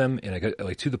crap out of them, and I got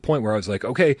like to the point where I was like,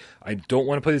 okay, I don't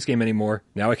want to play this game anymore.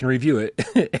 Now I can review it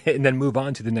and then move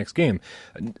on to the next game.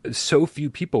 So few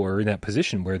people are in that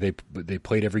position where they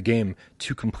played every game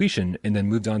to completion and then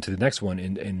moved on to the next one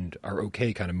and are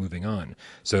okay kind of moving on.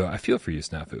 So I feel for you,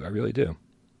 Snafu. I really do.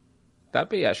 That'd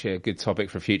be actually a good topic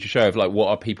for a future show of like, what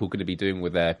are people going to be doing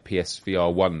with their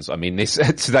PSVR 1s? I mean,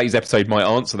 today's episode might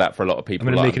answer that for a lot of people.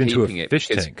 I'm going to make it into a fish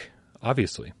tank,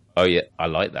 obviously. Oh yeah, I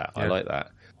like that. Yeah. I like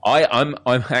that. I'm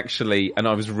actually, and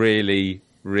I was really,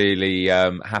 really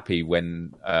happy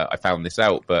when I found this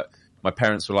out. But my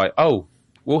parents were like, "Oh,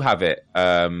 we'll have it.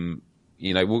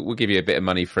 We'll give you a bit of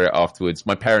money for it afterwards."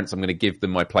 My parents, I'm going to give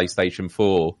them my PlayStation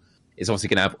 4. It's obviously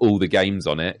going to have all the games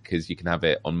on it because you can have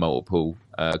it on multiple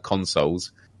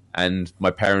consoles. and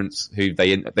my parents, who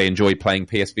they enjoy playing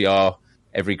PSVR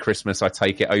every Christmas, I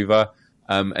take it over.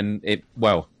 And it'd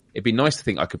be nice to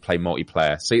think I could play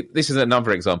multiplayer. So this is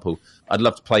another example. I'd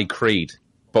love to play Creed,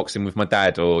 boxing with my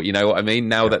dad, or you know what I mean?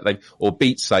 Now that or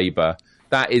Beat Saber,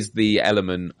 that is the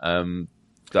element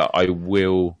that I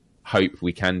will hope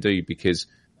we can do, because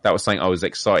that was something I was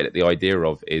excited at the idea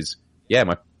of. Is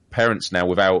my parents now,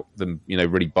 without them,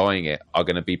 really buying it, are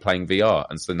going to be playing VR,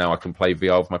 and so now I can play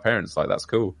VR with my parents. Like, that's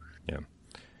cool. Yeah.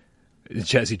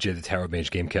 Jesse J, the Tower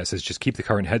Mage Gamecast, says just keep the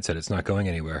current headset. It's not going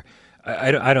anywhere.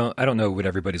 I don't know what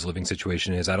everybody's living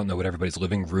situation is. I don't know what everybody's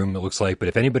living room looks like. But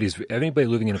if anybody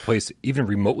living in a place even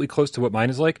remotely close to what mine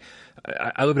is like,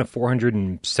 I live in a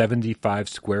 475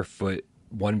 square foot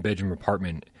 1-bedroom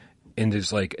apartment, and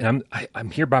there's and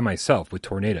I'm here by myself with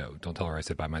Tornado. Don't tell her I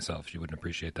said by myself. She wouldn't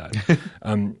appreciate that.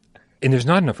 And there's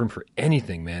not enough room for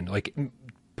anything, man. Like,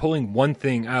 pulling one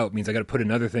thing out means I got to put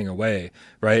another thing away,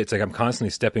 right? It's like I'm constantly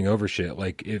stepping over shit.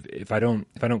 Like if I don't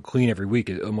clean every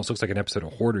week, it almost looks like an episode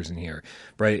of Hoarders in here,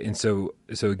 right? And so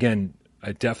again,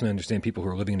 I definitely understand people who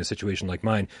are living in a situation like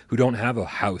mine who don't have a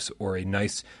house or a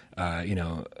nice,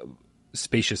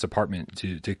 spacious apartment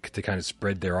to kind of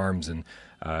spread their arms and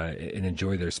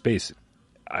enjoy their space.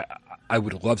 I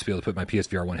would love to be able to put my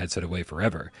PSVR 1 headset away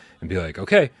forever and be like,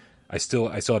 okay, I still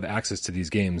have access to these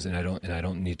games, and I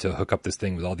don't need to hook up this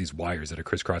thing with all these wires that are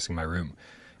crisscrossing my room.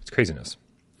 It's craziness.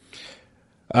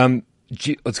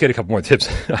 Let's get a couple more tips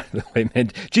out of the way, man.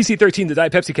 GC13, the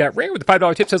Diet Pepsi Cat, ran with the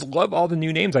 $5 tip, says, love all the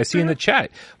new names I see in the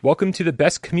chat. Welcome to the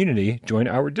best community. Join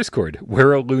our Discord.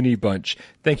 We're a loony bunch.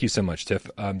 Thank you so much, Tiff.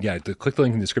 Click the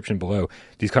link in the description below.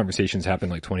 These conversations happen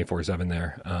like 24/7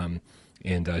 there.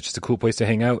 And it's just a cool place to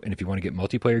hang out. And if you want to get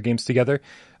multiplayer games together,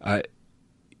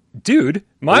 dude,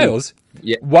 Miles,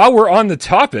 while we're on the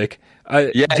topic,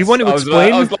 do you want to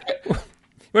explain? You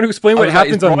want to explain what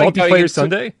happens on Multiplayer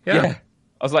Sunday? Yeah.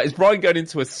 I was like, is Brian going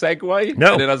into a segue?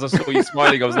 No. And then as I saw you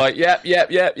smiling, I was like, yep.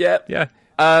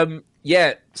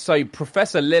 Yeah. So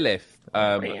Professor Lilith,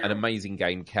 an amazing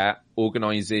game cat,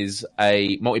 organises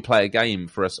a multiplayer game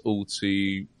for us all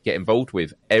to get involved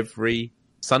with every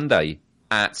Sunday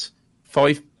at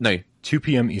 2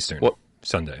 p.m. Eastern. What?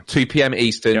 Sunday. 2 p.m.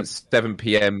 Eastern, Yep. 7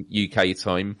 p.m. UK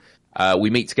time. We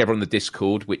meet together on the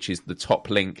Discord, which is the top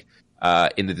link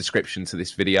in the description to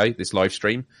this video, this live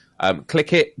stream.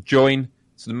 Click it, join.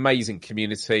 It's an amazing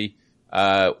community.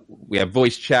 We have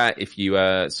voice chat if you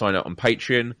sign up on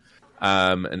Patreon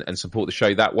and support the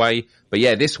show that way. But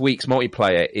yeah, this week's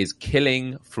multiplayer is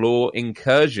Killing Floor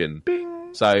Incursion.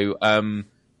 Bing. So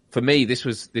for me, this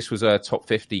was a top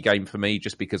 50 game for me,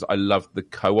 just because I loved the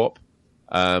co-op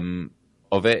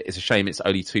of it. It's a shame it's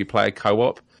only 2-player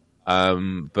co-op.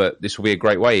 But this will be a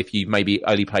great way if you maybe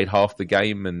only played half the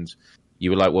game and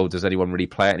you were like, well, does anyone really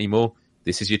play it anymore?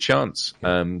 This is your chance.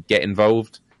 Get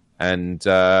involved. And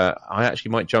I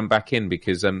actually might jump back in,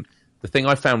 because the thing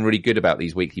I found really good about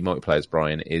these weekly multiplayers,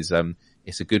 Brian, is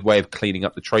it's a good way of cleaning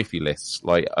up the trophy lists.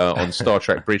 Like on Star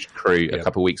Trek Bridge Crew a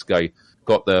couple of weeks ago,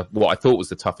 got what I thought was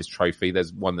the toughest trophy.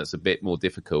 There's one that's a bit more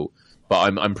difficult,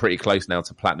 but I'm pretty close now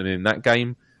to platinum in that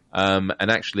game. And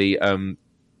actually,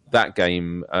 that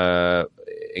game,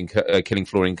 Killing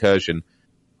Floor Incursion,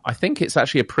 I think it's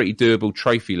actually a pretty doable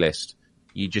trophy list.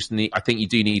 I think you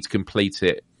do need to complete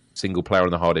it single player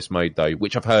on the hardest mode, though,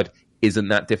 which I've heard isn't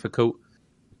that difficult.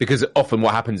 Because often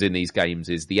what happens in these games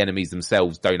is the enemies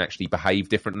themselves don't actually behave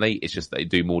differently. It's just that they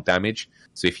do more damage.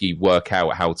 So if you work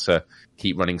out how to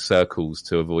keep running circles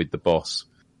to avoid the boss,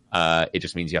 it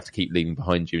just means you have to keep leaning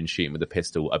behind you and shooting with a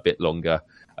pistol a bit longer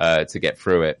to get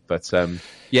through it. But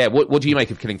what do you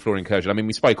make of Killing Floor Incursion? I mean,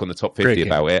 we spoke on the top 50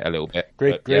 about it a little bit.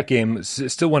 Great game.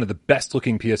 It's still one of the best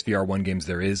looking PSVR 1 games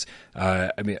there is. I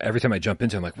mean, every time I jump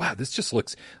into it, I'm like, wow, this just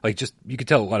looks like you could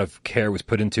tell a lot of care was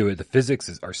put into it. The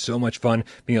physics are so much fun.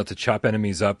 Being able to chop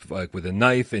enemies up like with a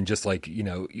knife and just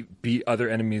beat other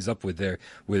enemies up with a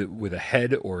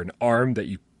head or an arm that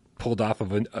you pulled off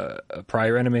of a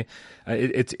prior enemy.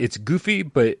 It's goofy,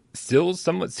 but still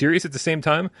somewhat serious at the same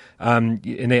time. And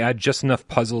they add just enough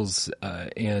puzzles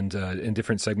and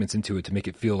different segments into it to make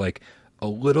it feel like a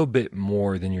little bit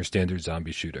more than your standard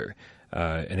zombie shooter.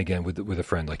 And again, with a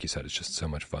friend, like you said, it's just so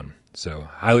much fun. So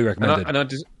highly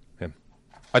recommended.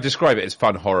 I describe it as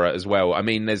fun horror as well. I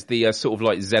mean, there's the sort of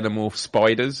like xenomorph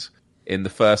spiders in the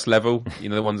first level. You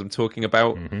know, the ones I'm talking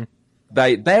about. Mm-hmm.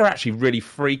 They're actually really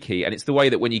freaky, and it's the way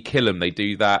that when you kill them, they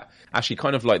do that. Actually,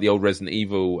 kind of like the old Resident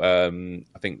Evil,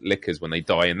 I think Lickers, when they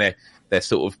die, and they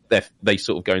sort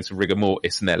of go into rigor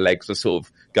mortis, and their legs are sort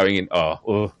of going in.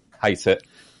 Oh, hate it.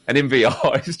 And in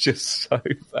VR, it's just so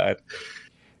bad.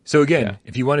 So again,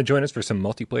 if you want to join us for some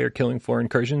multiplayer Killing Floor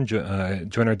incursion,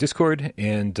 join our Discord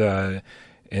and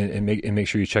make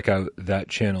sure you check out that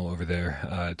channel over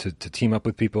there to team up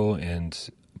with people. And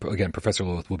again, Professor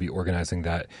Lilith will be organizing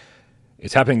that.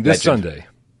 It's happening this Sunday.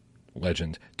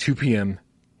 Legend, 2 p.m.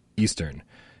 Eastern.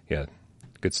 Yeah,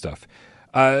 good stuff.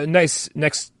 Nice.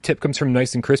 Next tip comes from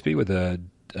Nice and Crispy with a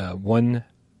 £1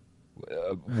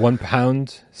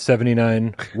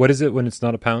 79. What is it when it's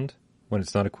not a pound? When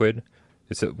it's not a quid?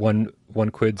 It's at one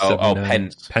quid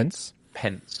 79 pence.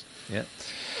 Yeah.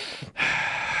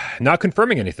 Not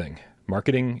confirming anything.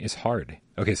 Marketing is hard.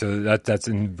 Okay, so that's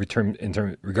in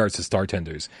regards to Star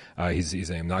Tenders. He's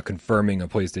saying I'm not confirming a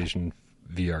PlayStation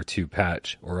VR 2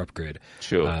 patch or upgrade.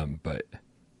 Sure, but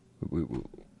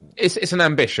it's an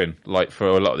ambition, like for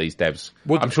a lot of these devs.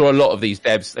 I'm sure a lot of these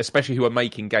devs, especially who are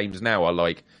making games now, are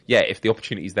like, yeah, if the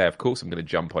opportunity's there, of course I'm going to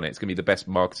jump on it. It's going to be the best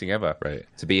marketing ever, right?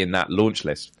 To be in that launch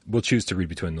list. We'll choose to read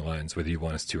between the lines, whether you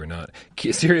want us to or not.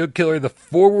 Serial Killer, the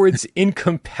forwards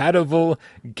incompatible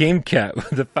game cat with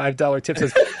the $5 tip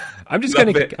says, I'm just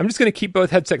gonna keep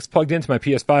both headsets plugged into my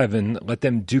PS5 and let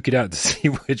them duke it out to see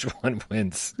which one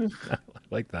wins. I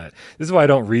like that. This is why I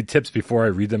don't read tips before I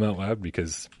read them out loud,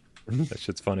 because that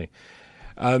shit's funny.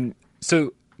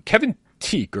 So Kevin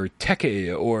Teek or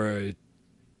Teke or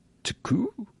Tuku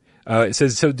it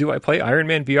says, so do I play Iron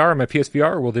Man VR on my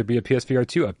PSVR, or will there be a PSVR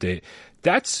 2 update?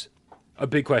 That's a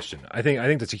big question. I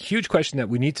think that's a huge question that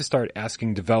we need to start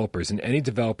asking developers, and any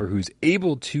developer who's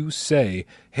able to say,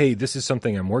 hey, this is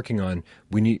something I'm working on.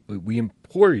 We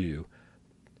implore you.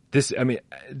 This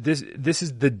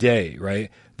is the day, right?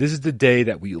 This is the day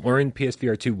that we learn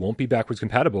PSVR 2 won't be backwards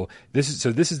compatible. This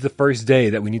is the first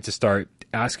day that we need to start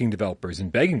asking developers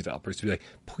and begging developers to be like,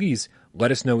 please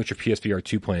let us know what your PSVR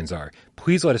 2 plans are.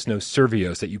 Please let us know,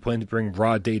 Survios, that you plan to bring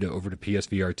raw data over to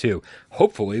PSVR 2.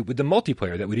 Hopefully with the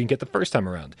multiplayer that we didn't get the first time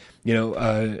around.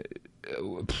 Synth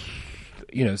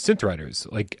Riders.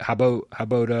 Like, how about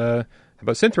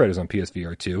Synth Riders on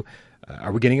PSVR 2?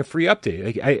 Are we getting a free update?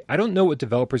 Like, I don't know what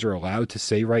developers are allowed to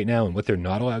say right now and what they're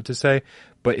not allowed to say,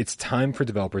 but it's time for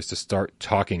developers to start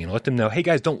talking and let them know, hey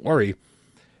guys, don't worry.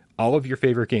 All of your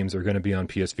favorite games are going to be on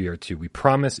PSVR 2. We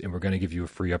promise, and we're going to give you a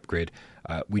free upgrade.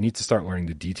 We need to start learning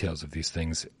the details of these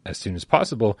things as soon as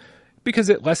possible, because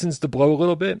it lessens the blow a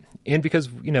little bit, and because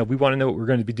we want to know what we're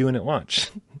going to be doing at launch.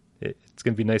 It's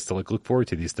going to be nice to look forward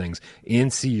to these things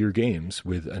and see your games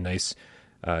with a nice,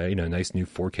 nice new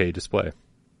 4K display.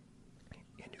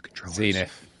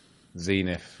 Zenith.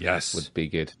 Yes. Would be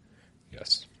good.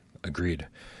 Yes. Agreed.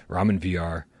 Ramen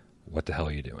VR, what the hell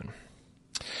are you doing?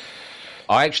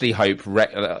 I actually hope,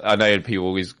 I know people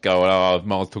always go,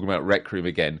 Miles talking about Rec Room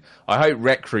again. I hope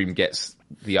Rec Room gets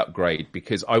the upgrade,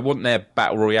 because I want their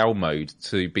Battle Royale mode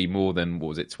to be more than,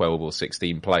 12 or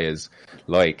 16 players.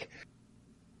 But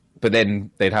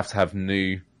then they'd have to have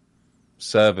new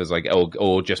servers,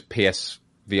 or just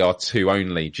PSVR 2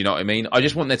 only. Do you know what I mean? I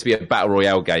just want there to be a Battle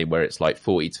Royale game where it's like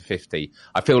 40 to 50.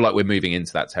 I feel like we're moving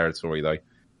into that territory, though.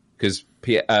 Because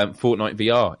Fortnite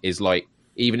VR is like,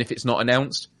 even if it's not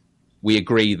announced, we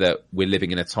agree that we're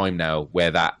living in a time now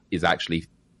where that is actually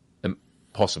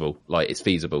possible. Like, it's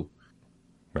feasible.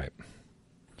 Right.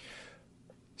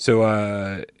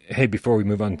 So, hey, before we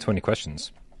move on to 20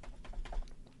 questions,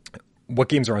 what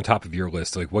games are on top of your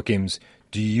list? Like, what games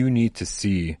do you need to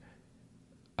see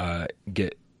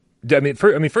get?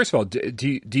 First of all,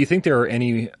 do you think there are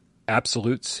any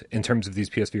absolutes in terms of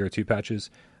these PSVR 2 patches?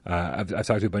 I've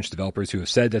talked to a bunch of developers who have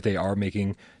said that they are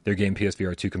making their game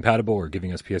PSVR 2 compatible or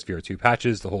giving us PSVR 2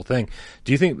 patches, the whole thing.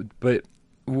 Do you think, but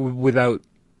without,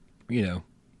 ruining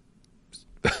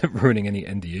any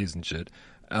NDAs and shit,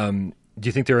 do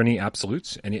you think there are any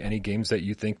absolutes? Any games that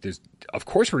you think there's, of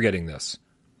course we're getting this?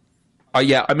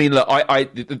 Yeah, I mean, look, I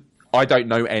don't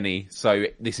know any, so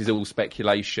this is all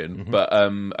speculation, but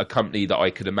a company that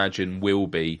I could imagine will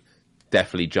be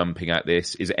definitely jumping at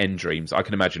this is Endreams. I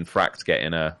can imagine Fract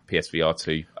getting a PSVR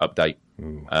 2 update.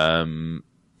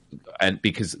 And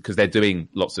because they're doing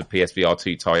lots of PSVR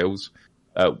 2 titles,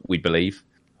 we believe.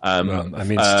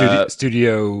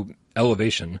 Studio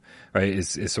Elevation, right,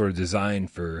 is sort of designed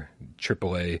for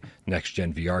AAA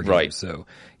next-gen VR games. Right. So,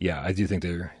 yeah, I do think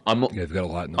they've got a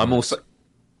lot in the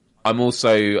I'm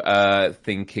also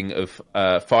thinking of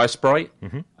Firesprite.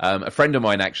 A friend of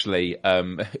mine, actually,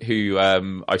 who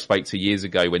I spoke to years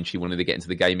ago when she wanted to get into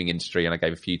the gaming industry, and I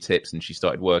gave a few tips, and she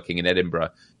started working in Edinburgh.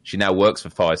 She now works for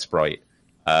Firesprite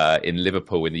in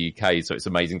Liverpool in the UK, so it's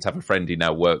amazing to have a friend who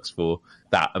now works for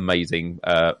that amazing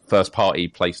first-party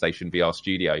PlayStation VR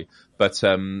studio. But,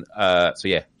 so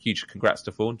yeah, huge congrats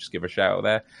to Fawn. Just give her a shout out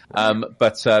there.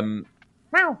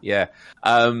 Yeah.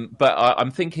 But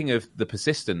I'm thinking of the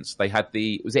Persistence. They had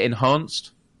was it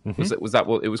Enhanced? Mm-hmm. Was that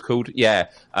what it was called? Yeah.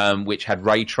 Which had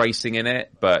ray tracing in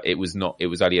it, but it was not. It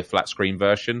was only a flat screen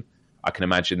version. I can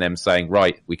imagine them saying,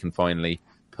 "Right, we can finally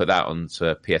put that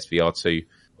onto PSVR 2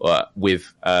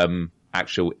 with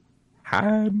actual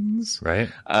hands." Right.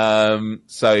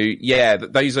 So yeah,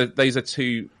 those are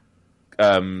two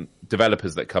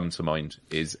developers that come to mind: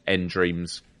 is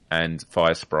N-Dreams and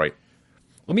Firesprite.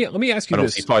 Let me ask you and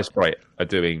this. Obviously, Firesprite are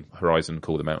doing Horizon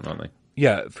Call the Mountain, aren't they?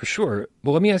 Yeah, for sure.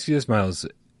 Well, let me ask you this, Miles.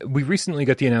 We recently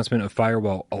got the announcement of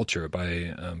Firewall Ultra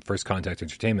by First Contact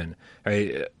Entertainment,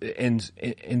 right? And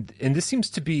this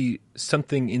seems to be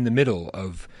something in the middle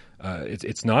of.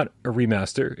 It's not a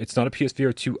remaster. It's not a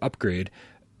PSVR 2 upgrade.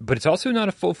 But it's also not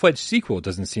a full-fledged sequel, it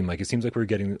doesn't seem like. It seems like we're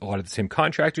getting a lot of the same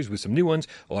contractors with some new ones,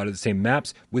 a lot of the same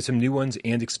maps with some new ones,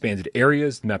 and expanded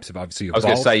areas. The maps have obviously evolved. I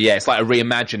was going to say, yeah, it's like a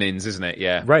reimaginings, isn't it?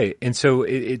 Yeah. Right. And so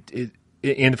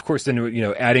and of course, then,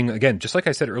 adding, again, just like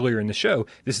I said earlier in the show,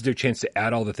 this is their chance to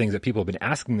add all the things that people have been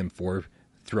asking them for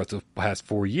throughout the past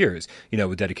 4 years,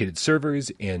 with dedicated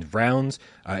servers and rounds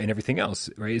and everything else,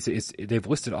 right? They've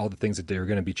listed all the things that they're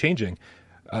going to be changing.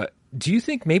 Do you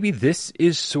think maybe this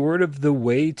is sort of the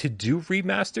way to do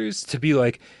remasters? To be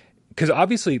like, because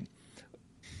obviously,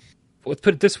 let's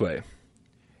put it this way.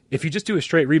 If you just do a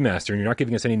straight remaster and you're not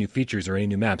giving us any new features or any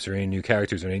new maps or any new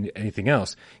characters or anything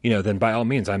else, then by all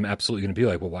means, I'm absolutely going to be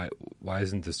like, well, why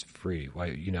isn't this free?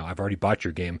 Why, I've already bought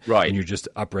your game, right? And you're just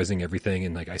up-resing everything.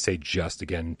 And like I say, just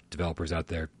again, developers out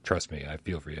there, trust me, I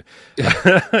feel for you.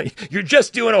 You're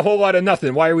just doing a whole lot of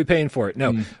nothing. Why are we paying for it?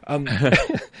 No,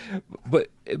 but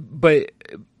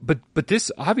this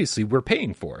obviously we're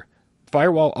paying for.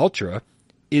 Firewall Ultra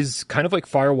is kind of like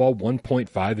Firewall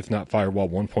 1.5, if not Firewall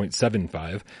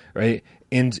 1.75, right?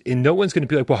 And no one's going to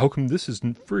be like, well, how come this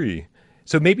isn't free?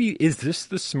 So maybe is this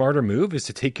the smarter move? Is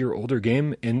to take your older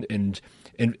game and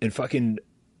fucking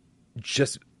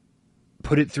just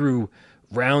put it through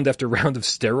round after round of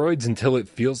steroids until it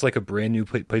feels like a brand new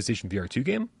PlayStation VR 2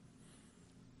 game?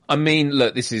 I mean,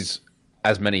 look, this is,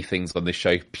 as many things on this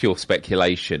show, pure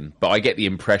speculation, but I get the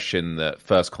impression that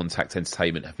First Contact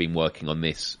Entertainment have been working on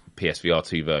this PSVR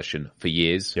 2 version for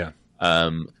years. Yeah.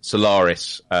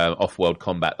 Solaris, Off-World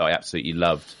Combat, that I absolutely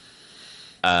loved.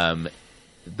 I'm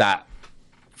just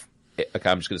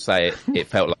going to say it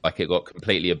felt like it got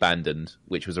completely abandoned,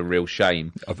 which was a real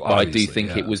shame. But I do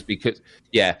think it was because,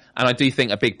 and I do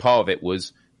think a big part of it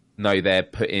was, no, they're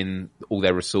putting all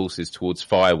their resources towards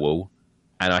Firewall,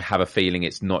 and I have a feeling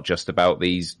it's not just about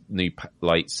these new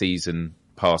season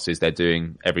passes they're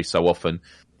doing every so often.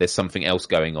 There's something else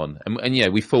going on.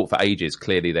 And we thought for ages,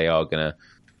 clearly they are going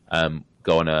to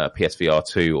go on a PSVR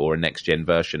 2 or a next-gen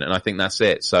version. And I think that's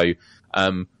it. So I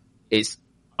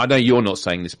know you're not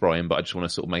saying this, Brian, but I just want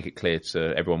to sort of make it clear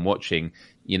to everyone watching,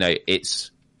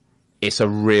 it's a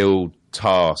real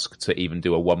task to even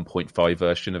do a 1.5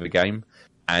 version of a game.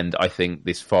 And I think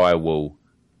this Firewall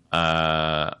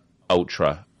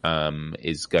Ultra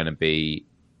is going to be...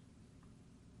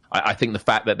 I think the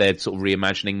fact that they're sort of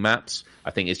reimagining maps,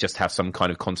 I think it's just have some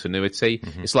kind of continuity.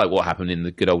 Mm-hmm. It's like what happened in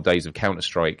the good old days of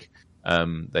Counter-Strike.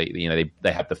 They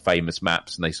have the famous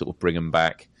maps and they sort of bring them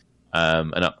back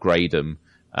and upgrade them.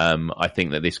 I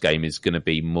think that this game is going to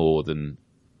be more than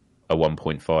a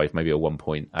 1.5, maybe a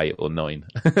 1.8 or 9.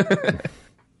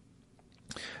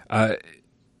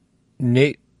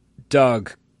 Nate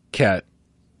Dog Cat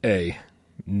A.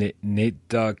 Nate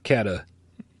Dog Cata.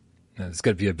 There's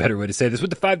got to be a better way to say this with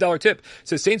the $5 tip.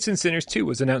 So Saints and Sinners 2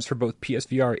 was announced for both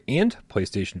PSVR and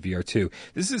PlayStation VR 2.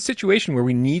 This is a situation where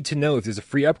we need to know if there's a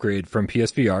free upgrade from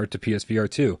PSVR to PSVR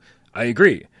 2. I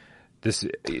agree. Because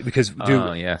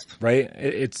yes. Right?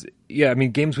 It's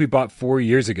games we bought 4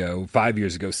 years ago, 5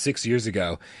 years ago, 6 years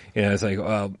ago, it's like,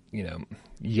 well,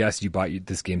 yes, you bought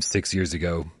this game 6 years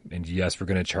ago, and yes, we're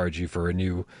going to charge you for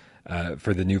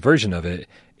for the new version of it,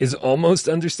 is almost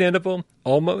understandable.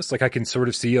 Almost, like I can sort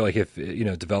of see, like if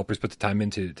developers put the time in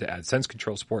to add sense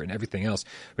control support and everything else,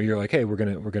 where you're like, hey, we're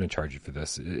gonna charge you for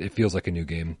this. It feels like a new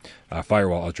game.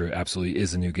 Firewall Ultra absolutely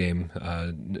is a new game,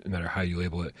 no matter how you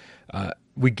label it.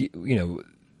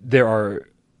 There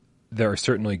are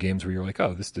certainly games where you're like,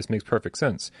 oh, this makes perfect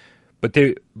sense, but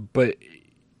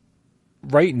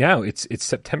right now it's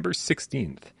September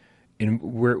 16th. And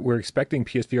we're expecting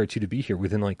PSVR 2 to be here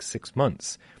within like 6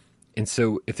 months. And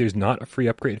so if there's not a free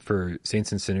upgrade for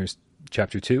Saints and Sinners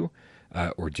Chapter 2,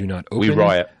 or Do Not Open, we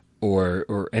riot.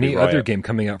 Or any other game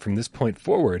coming out from this point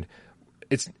forward,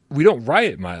 we don't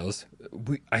riot, Miles.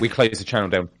 We close the channel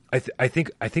down. I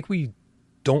think we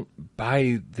don't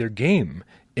buy their game.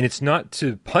 And it's not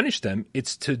to punish them.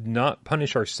 It's to not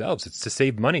punish ourselves. It's to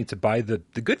save money to buy the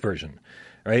good version.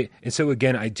 Right. And so,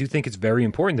 again, I do think it's very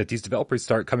important that these developers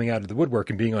start coming out of the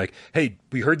woodwork and being like, hey,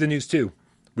 we heard the news too.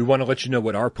 We want to let you know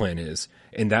what our plan is.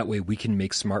 And that way we can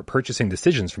make smart purchasing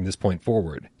decisions from this point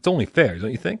forward. It's only fair,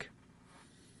 don't you think?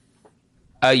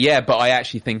 Yeah, but I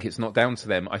actually think it's not down to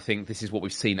them. I think this is what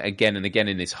we've seen again and again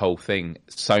in this whole thing.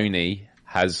 Sony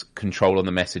has control on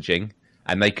the messaging,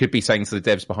 and they could be saying to the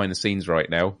devs behind the scenes right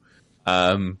now,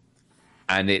 and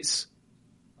it's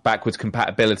backwards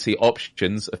compatibility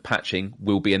options of patching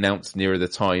will be announced nearer the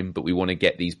time, but we want to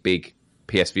get these big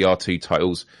PSVR 2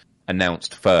 titles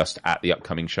announced first at the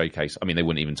upcoming showcase. I mean, they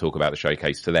wouldn't even talk about the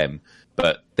showcase to them,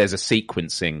 but there's a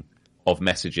sequencing of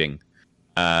messaging.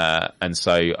 And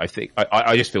so I think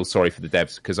I just feel sorry for the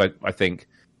devs because I think,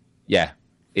 yeah,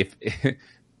 if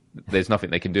there's nothing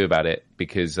they can do about it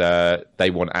because they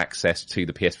want access to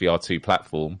the PSVR 2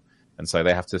 platform, and so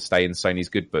they have to stay in Sony's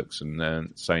good books, and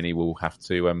Sony will have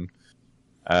to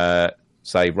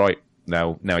say, right,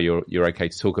 now you're okay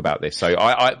to talk about this. So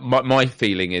my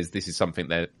feeling is this is something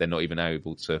that they're not even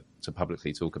able to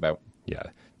publicly talk about. Yeah,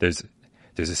 there's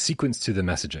a sequence to the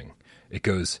messaging. It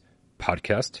goes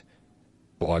podcast,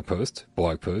 blog post,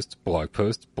 blog post, blog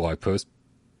post, blog post,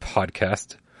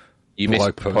 podcast. You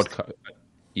missed podcast,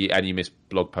 and you missed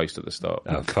blog post at the start.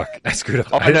 Oh fuck! I screwed up.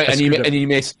 Oh, no, and you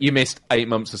missed 8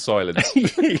 months of silence.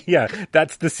 Yeah,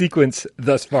 that's the sequence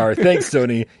thus far. Thanks,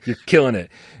 Sony. You're killing it.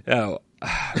 Oh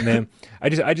man, I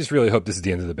just really hope this is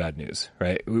the end of the bad news.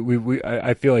 Right?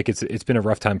 I feel like it's been a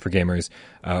rough time for gamers.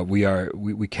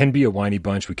 We can be a whiny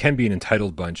bunch. We can be an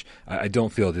entitled bunch. I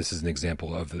don't feel this is an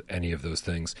example of any of those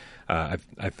things. I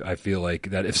feel like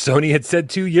that if Sony had said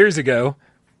 2 years ago,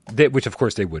 which of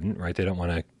course they wouldn't, right? They don't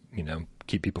want to,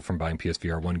 keep people from buying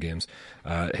PSVR 1 games.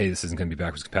 Hey, this isn't going to be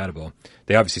backwards compatible.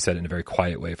 They obviously said it in a very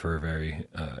quiet way for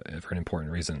an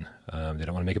important reason. They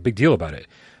don't want to make a big deal about it.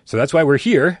 So that's why we're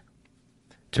here,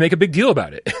 to make a big deal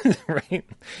about it, right?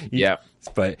 Yeah.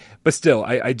 But still,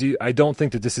 I don't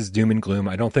think that this is doom and gloom.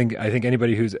 I think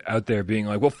anybody who's out there being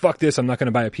like, well, fuck this, I'm not going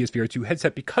to buy a PSVR 2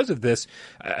 headset because of this.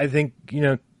 I think,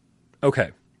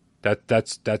 okay.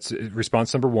 That's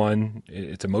response number one.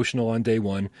 It's emotional on day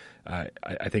one.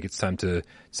 I think it's time to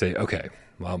say, okay,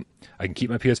 well, I can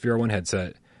keep my PSVR 1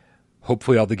 headset.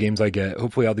 Hopefully all the games I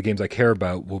care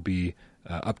about will be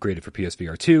upgraded for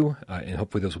PSVR 2, and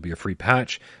hopefully those will be a free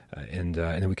patch, and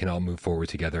then we can all move forward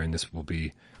together, and this will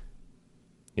be,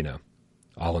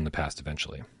 all in the past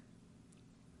eventually.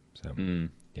 So,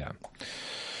 yeah.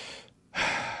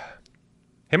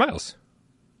 Hey, Miles.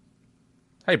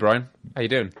 Hey, Brian. How you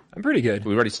doing? I'm pretty good. Are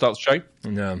we ready to start the show?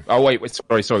 No. Oh, wait.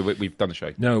 Sorry. We've done the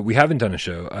show. No, we haven't done a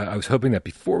show. I was hoping that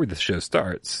before the show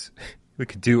starts, we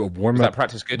could do a warm-up. Was that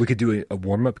practice good? We could do a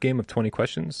warm-up game of 20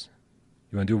 questions.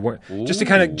 You want to do a warm just to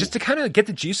kind of get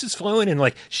the juices flowing and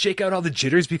like shake out all the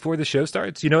jitters before the show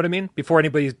starts. You know what I mean? Before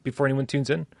anyone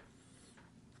tunes in.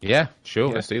 Yeah, sure.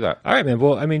 Yeah. Let's do that. All right, man.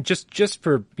 Well, I mean, just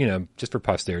for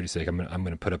posterity's sake, I'm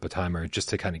gonna put up a timer just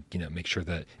to kind of make sure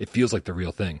that it feels like the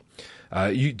real thing.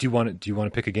 Do you want to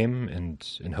pick a game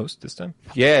and host this time?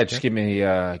 Yeah, just give me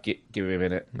a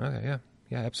minute. Okay,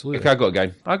 yeah, absolutely. Okay, I got a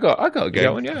game. I got a game. You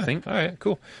got one? Yeah. I think. All right,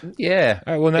 cool. Yeah.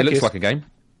 All right. Well, it looks like a game.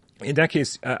 In that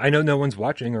case, I know no one's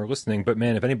watching or listening, but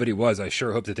man, if anybody was, I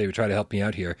sure hope that they would try to help me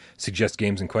out here, suggest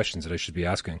games and questions that I should be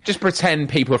asking. Just pretend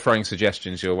people are throwing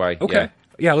suggestions your way. Okay.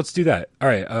 Yeah, let's do that. All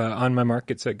right. On my mark,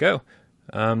 get set, go.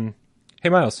 Hey,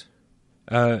 Miles.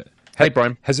 Hey,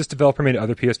 Brian. Has this developer made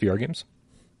other PSVR games?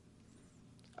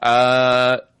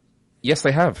 Yes,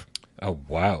 they have. Oh,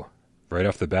 wow. Right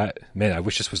off the bat. Man, I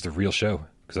wish this was the real show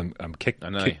because I'm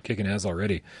kicking ass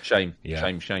already. Shame. Yeah.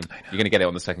 Shame. You're going to get it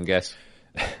on the second guess.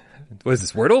 What is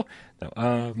this, Wordle?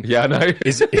 No. Yeah, I know.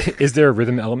 Is there a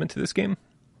rhythm element to this game?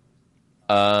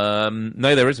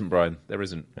 No, there isn't, Brian. There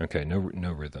isn't. Okay, no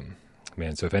rhythm.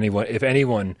 Man, so if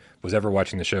anyone was ever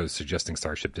watching the show suggesting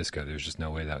Starship Disco, there's just no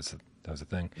way that was a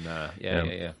thing. Nah,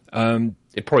 yeah.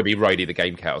 It'd probably be Rhodey the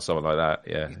Game Cat or something like that.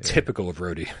 Yeah, typical of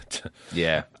Rhodey.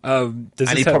 Yeah. And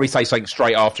he'd probably say something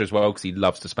straight after as well because he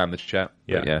loves to spam the chat.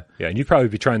 Yeah. And you'd probably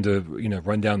be trying to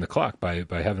run down the clock by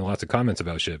having lots of comments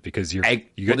about shit because you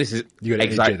got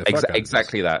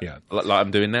exactly that. Yeah, like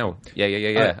I'm doing now. Yeah. Do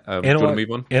you want to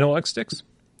move on? Analog sticks?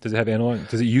 Does it have analog?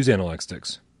 Does it use analog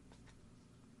sticks?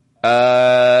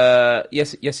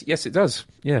 Yes, it does.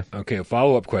 Yeah. Okay, a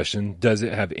follow-up question. Does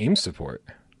it have aim support?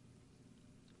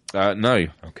 No.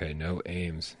 Okay, no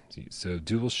aims. So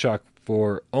DualShock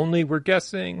 4 only, we're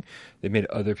guessing. They made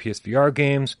other PSVR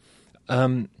games.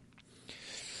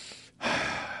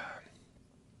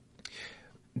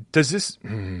 Does this...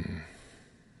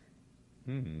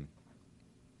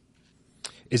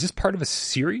 Is this part of a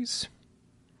series?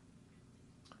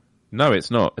 No, it's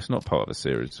not. It's not part of a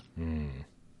series.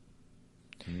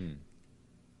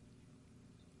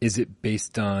 Is it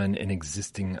based on an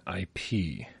existing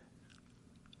IP?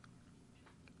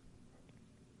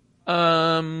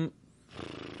 Oh,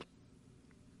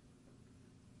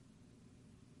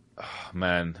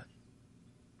 man.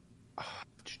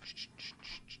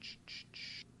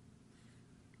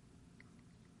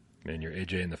 Man, you're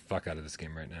AJing the fuck out of this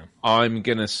game right now. I'm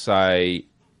gonna say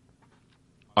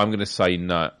no. No,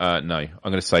 I'm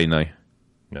gonna say no.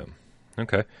 No.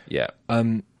 Okay. Yeah.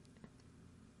 Do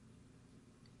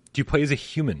you play as a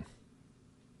human?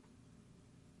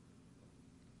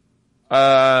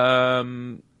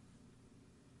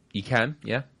 You can,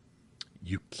 yeah.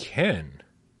 You can.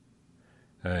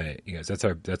 All right, you guys. That's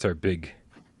our big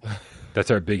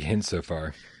hint so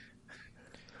far.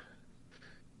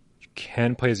 You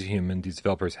can play as a human. These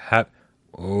developers have.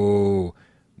 Oh,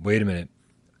 wait a minute.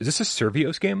 Is this a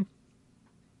Survios game?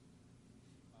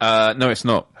 No, it's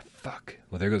not. Fuck.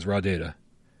 Well, there goes raw data.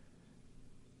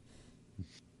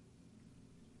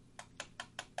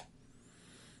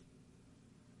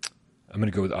 I'm going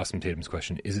to go with Awesome Tatum's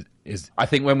question. Is I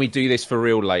think when we do this for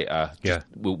real later, Yeah.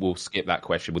 we'll skip that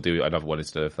question. We'll do another one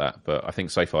instead of that. But I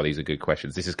think so far these are good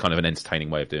questions. This is kind of an entertaining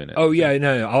way of doing it. Oh yeah,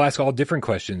 no. I'll ask all different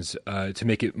questions to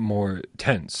make it more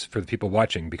tense for the people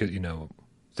watching because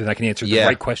then I can answer the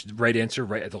right question, right answer,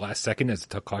 right at the last second as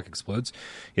the clock explodes.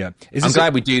 Yeah, I'm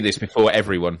glad we do this before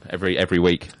everyone every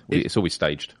week. It's always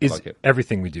staged. I like it.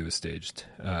 Everything we do is staged.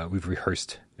 We've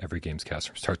rehearsed every game's cast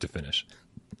from start to finish.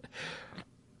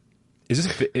 Is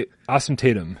this Awesome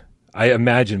Tatum? I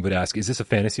imagine would ask, is this a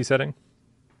fantasy setting?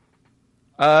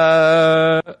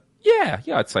 Yeah,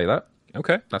 I'd say that.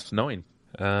 Okay. That's 9.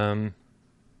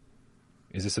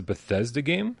 Is this a Bethesda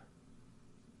game?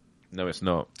 No, it's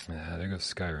not. There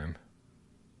goes Skyrim.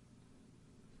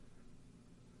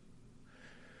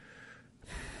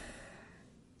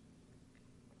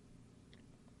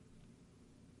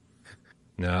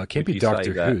 No, it can't be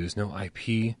Doctor Who. There's no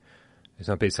IP. It's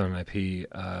not based on an IP.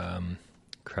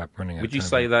 Crap, running out. Would you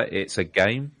say that it's a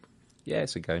game? Yeah,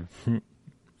 it's a game.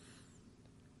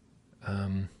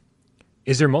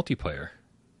 Is there multiplayer?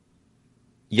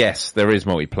 Yes, there is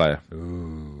multiplayer.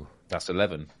 Ooh. That's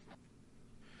 11.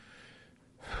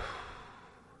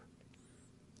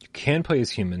 You can play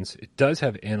as humans. It does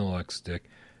have analog stick.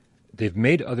 They've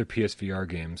made other PSVR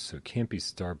games, so it can't be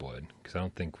Starblood, because I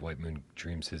don't think White Moon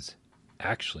Dreams has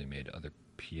actually made other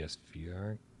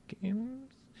PSVR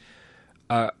games.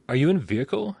 Are you in a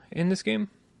vehicle in this game?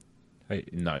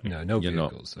 No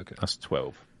vehicles. Not. Okay, that's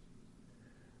 12.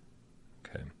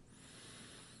 Okay.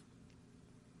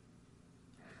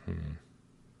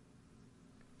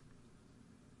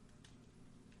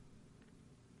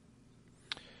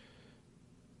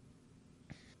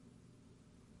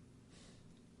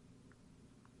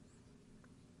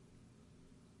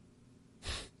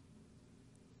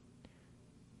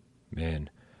 Man.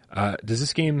 Does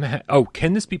this game...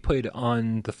 can this be played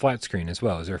on the flat screen as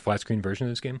well? Is there a flat screen version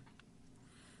of this game?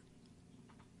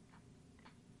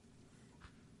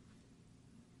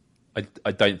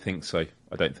 I don't think so.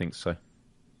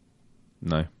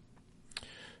 No.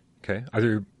 Okay. Are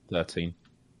there 13.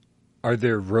 Are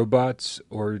there robots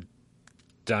or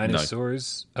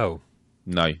dinosaurs? No. Oh.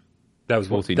 No. That was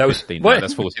 14. That was 15. what? No,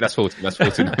 that's 14. That's 14. That's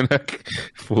 14.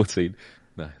 14.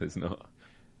 No, there's not.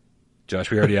 Josh,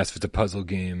 we already asked if it's a puzzle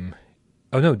game.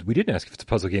 Oh, no, we didn't ask if it's a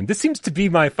puzzle game. This seems to be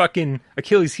my fucking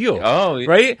Achilles heel. Oh,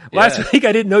 right? Yeah. Last week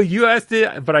I didn't know you asked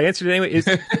it, but I answered it anyway.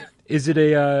 Is it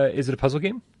a puzzle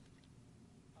game?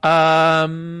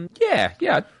 Yeah.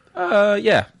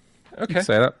 Okay. You can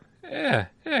say that.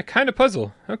 Yeah, kind of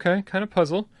puzzle. Okay, kind of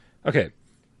puzzle. Okay.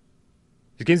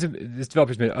 This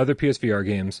developer's made other PSVR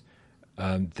games.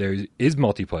 There is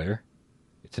multiplayer.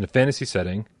 It's in a fantasy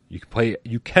setting. You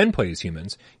can play as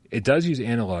humans. It does use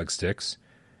analog sticks.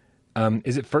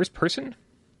 Is it first person?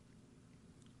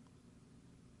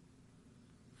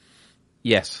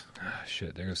 Yes. Oh,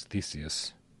 shit, there goes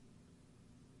Theseus.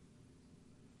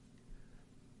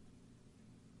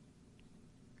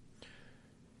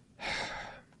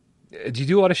 Do you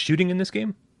do a lot of shooting in this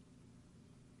game?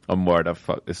 I'm worried I've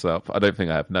fucked this up. I don't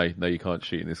think I have. No, you can't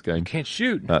shoot in this game. You can't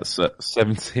shoot. That's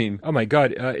 17. Oh my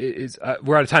god,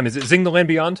 we're out of time. Is it Zing the Land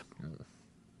Beyond?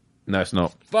 No, it's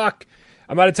not. Fuck.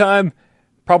 I'm out of time.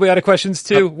 Probably out of questions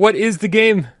too. What is the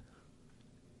game?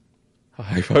 I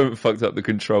hope I haven't fucked up the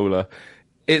controller.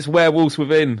 It's Werewolves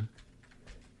Within.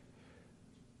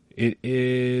 It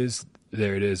is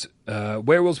There it is.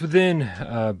 Werewolves Within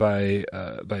by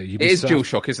Ubisoft. It is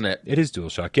DualShock, isn't it? It is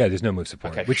DualShock. Yeah, there's no move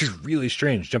support, Okay. which is really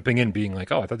strange. Jumping in, being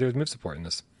like, "Oh, I thought there was move support in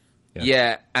this."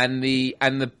 Yeah, and the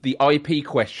IP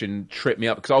question tripped me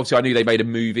up because obviously I knew they made a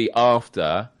movie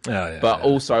after, but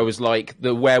also I was like,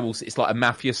 the Werewolves, it's like a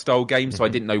mafia style game, so I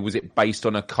didn't know, was it based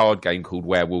on a card game called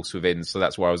Werewolves Within? So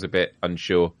that's why I was a bit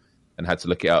unsure and had to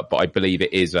look it up. But I believe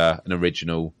it is an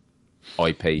original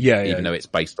IP, even though it's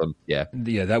based on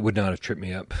that would not have tripped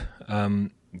me up.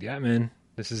 Yeah, man,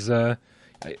 this is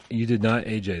you did not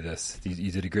AJ this.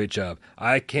 You did a great job.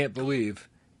 I can't believe.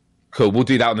 Cool, we'll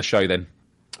do that on the show then.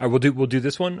 All right, we'll do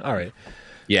this one. All right.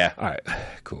 Yeah. All right.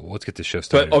 Cool. Let's get this show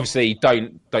started. But obviously,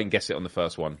 don't guess it on the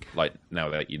first one. Like now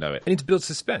that you know it. I need to build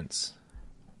suspense.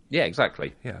 Yeah,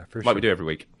 exactly. Yeah, for sure. Like we do every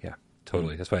week. Yeah,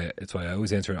 totally. That's why I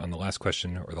always answer it on the last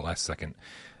question or the last second.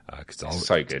 It's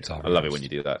so good. I love it when you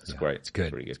do that. It's great. It's good.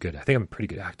 It's really good. It's good. I think I'm a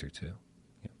pretty good actor too.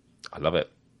 Yeah. I love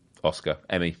it. Oscar,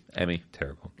 Emmy.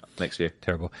 Terrible. Next year.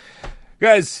 Terrible.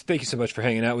 Guys, thank you so much for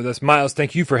hanging out with us. Miles,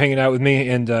 thank you for hanging out with me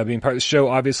and being part of the show,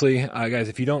 obviously. Guys,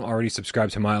 if you don't already subscribe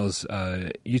to Miles'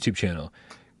 YouTube channel,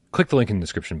 click the link in the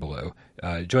description below.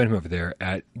 Join him over there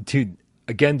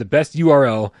again, the best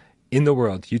URL in the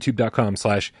world,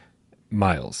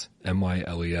 youtube.com/Miles,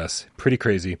 MYLES. Pretty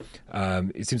crazy.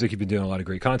 It seems like you've been doing a lot of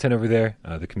great content over there.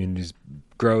 The community's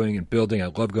growing and building. I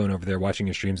love going over there, watching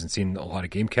your streams and seeing a lot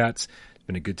of Game Cats. It's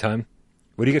been a good time.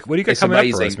 What do you got coming up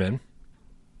for us, man?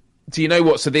 Do you know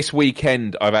what? So this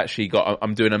weekend,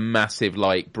 I'm doing a massive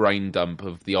brain dump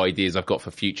of the ideas I've got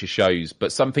for future shows.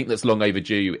 But something that's long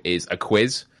overdue is a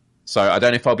quiz. So I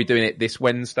don't know if I'll be doing it this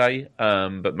Wednesday,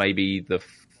 but maybe the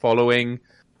following,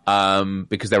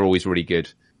 because they're always really good.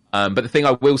 But the thing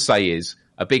I will say is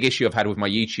a big issue I've had with my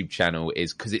YouTube channel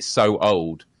is because it's so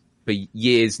old for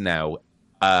years now.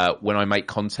 When I make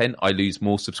content, I lose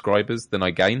more subscribers than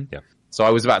I gain. Yeah. So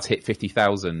I was about to hit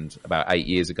 50,000 about 8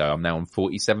 years ago. I'm now on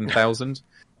 47,000.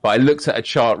 But I looked at a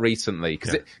chart recently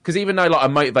because even though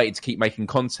I'm motivated to keep making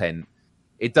content,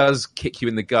 it does kick you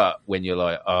in the gut when you're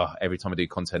like, oh, every time I do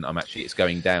content, it's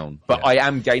going down. But I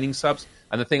am gaining subs.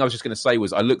 And the thing I was just going to say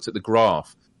was I looked at the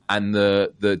graph and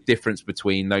the difference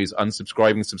between those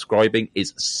unsubscribing and subscribing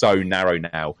is so narrow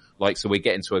now. So we're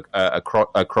getting to a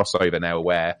crossover now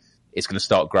where it's going to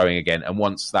start growing again. And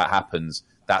once that happens,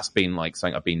 that's been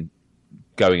something I've been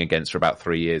going against for about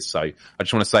 3 years. So I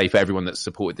just want to say for everyone that's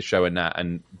supported the show and that,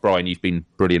 and Brian, you've been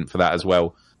brilliant for that as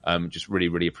well. Just really,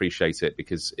 really appreciate it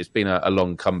because it's been a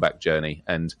long comeback journey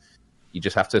and you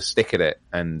just have to stick at it.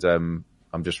 And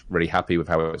I'm just really happy with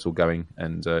how it's all going.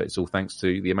 And it's all thanks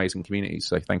to the amazing community.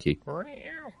 So thank you.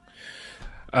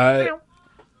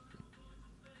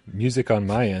 Music on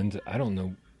my end. I don't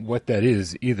know what that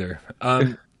is either.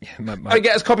 I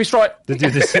get us copy strike. Dude,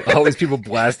 there's all these people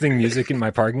blasting music in my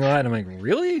parking lot. And I'm like,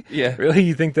 really? Yeah. Really?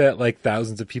 You think that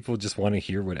thousands of people just want to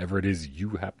hear whatever it is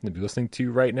you happen to be listening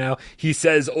to right now? He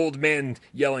says, old man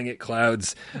yelling at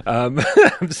clouds. I'm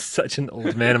such an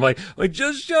old man. I'm like,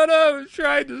 just shut up. I'm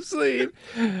trying to sleep.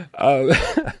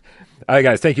 All right,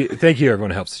 guys, thank you, everyone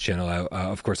who helps the channel out.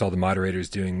 Of course, all the moderators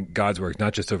doing God's work,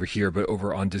 not just over here, but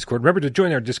over on Discord. Remember to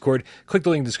join our Discord. Click the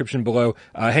link in the description below.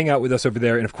 Hang out with us over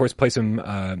there, and of course, play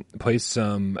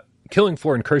some Killing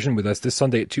Floor Incursion with us this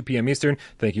Sunday at 2 p.m. Eastern.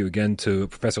 Thank you again to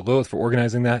Professor Lilith for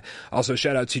organizing that. Also,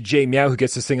 shout out to Jay Meow, who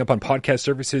gets this thing up on podcast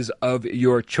services of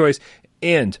your choice,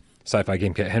 and Sci-Fi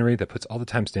Game Cat Henry that puts all the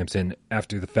timestamps in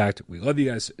after the fact. We love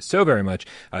you guys so very much.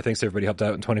 Thanks to everybody who helped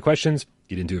out in 20 questions.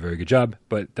 You didn't do a very good job,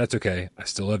 but that's okay. I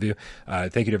still love you.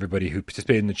 Thank you to everybody who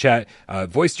participated in the chat,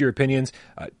 voiced your opinions,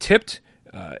 tipped,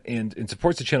 and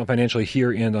supports the channel financially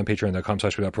here and on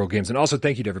patreon.com/withoutprogames. And also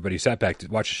thank you to everybody who sat back to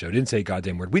watch the show. Didn't say a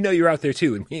goddamn word. We know you're out there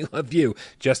too, and we love you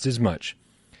just as much.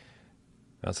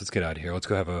 Now let's get out of here. Let's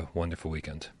go have a wonderful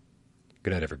weekend.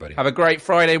 Good night, everybody. Have a great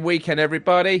Friday weekend,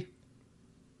 everybody.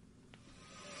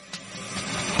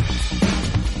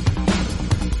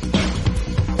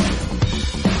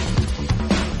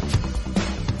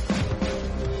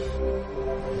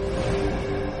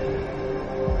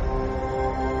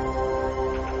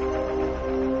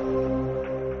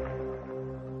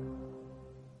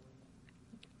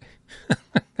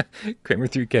 Kramer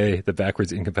 3K, the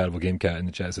backwards incompatible game cat in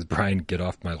the chat says, Brian, get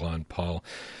off my lawn, Paul.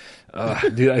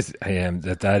 Dude, I am.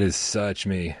 That is such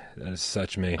me. That is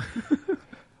such me.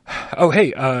 Oh,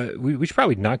 hey, we should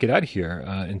probably not get out of here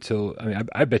until. I mean,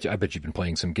 I bet you've been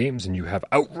playing some games and you have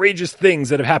outrageous things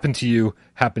that have happened to you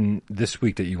happen this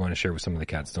week that you want to share with some of the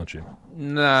cats, don't you?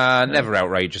 Nah, never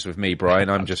outrageous with me, Brian.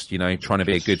 I'm just trying to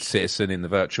be a good citizen in the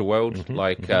virtual world.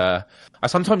 I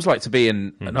sometimes like to be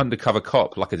an undercover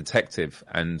cop, like a detective,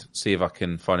 and see if I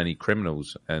can find any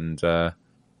criminals. And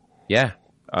yeah,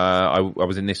 I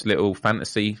was in this little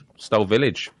fantasy style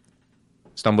village.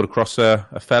 Stumbled across a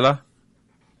fella,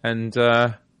 and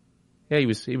yeah, he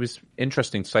was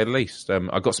interesting to say the least.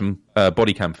 I got some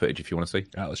body cam footage if you want to see.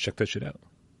 Let's check that shit out.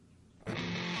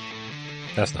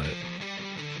 That's not it.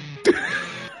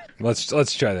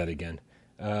 let's try that again.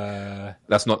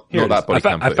 That's not that body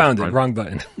cam footage. I found it. Wrong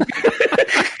button.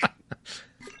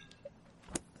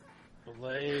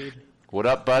 What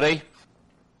up, buddy?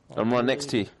 I'm right next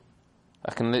to you.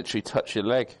 I can literally touch your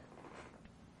leg.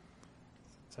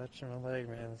 Touching my leg,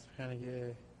 man. It's kind of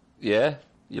gay. Yeah?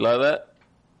 You like that?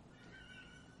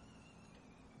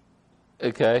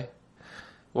 Okay.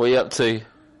 What are you up to?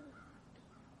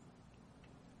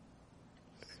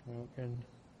 Smoking.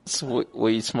 So what are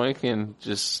you smoking?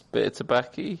 Just a bit of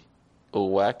tobacco? Or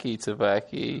wacky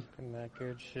tobacco? And that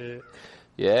good shit.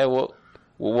 Yeah,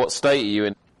 what state are you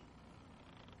in?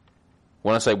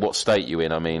 When I say what state you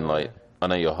in, I mean, like, I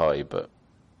know you're high, but...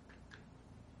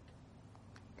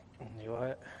 You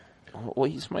what? What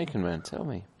are you smoking, man? Tell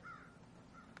me.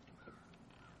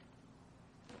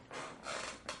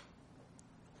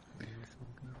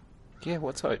 Yeah,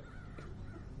 what type?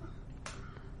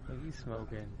 What are you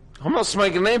smoking? I'm not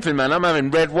smoking anything, man. I'm having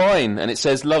red wine, and it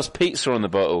says Loves Pizza on the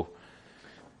bottle.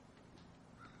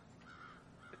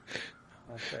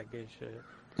 That's that good shit.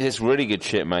 It's really good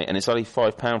shit, mate, and it's only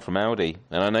 £5 from Aldi.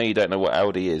 And I know you don't know what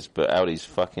Aldi is, but Aldi's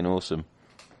fucking awesome.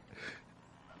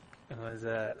 And what is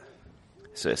that?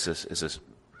 It's a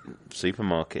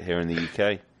supermarket here in the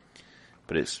UK,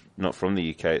 but it's not from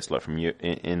the UK. It's like from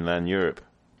inland Europe.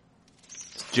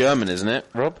 It's German, isn't it,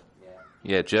 Rob?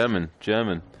 Yeah, German.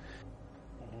 Send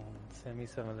me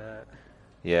some of that.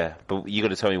 Yeah, but you got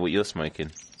to tell me what you're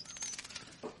smoking.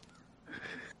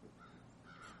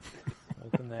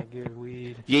 Smoking that good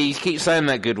weed. Yeah, you keep saying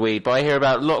that good weed, but I hear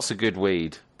about lots of good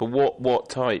weed. But what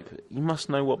type? You must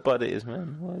know what bud it is,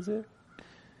 man. What is it?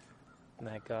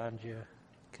 That ganja.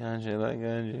 Ganja, that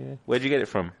ganja. Where'd you get it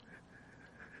from?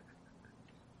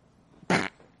 From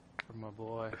my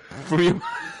boy. From you?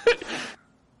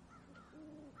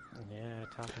 Yeah,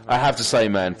 talking about I have to say,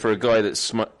 man, for a guy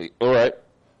that's all right,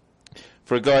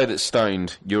 for a guy that's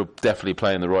stoned, you're definitely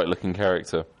playing the right-looking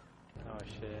character. Oh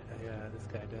shit! Yeah, this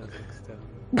guy does look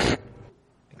stoned.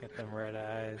 I got them red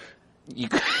eyes.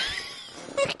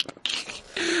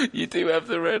 You do have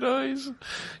the red eyes.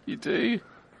 You do.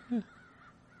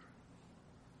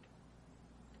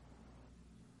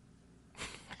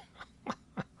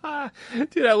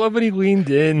 Dude, I love when he leaned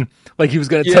in, like he was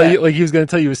gonna tell you, like he was gonna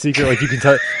tell you a secret, like you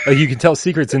can tell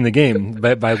secrets in the game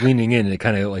by leaning in. And it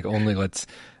kind of like only lets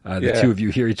the two of you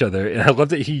hear each other. And I love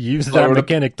that he used that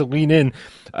mechanic to lean in,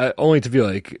 only to be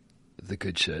like the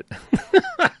good shit.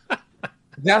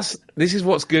 This is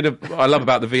what's good. I love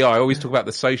about the VR. I always talk about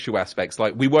the social aspects.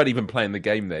 Like, we weren't even playing the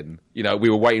game then. You know,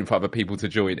 we were waiting for other people to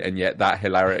join, and yet that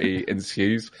hilarity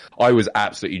ensues. I was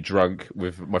absolutely drunk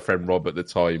with my friend Rob at the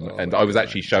time, and I was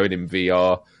actually showing him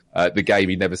VR, the game.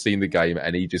 He'd never seen the game,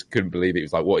 and he just couldn't believe it. He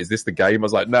was like, "What, is this the game?" I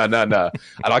was like, "No." And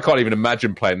I can't even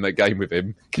imagine playing that game with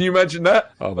him. Can you imagine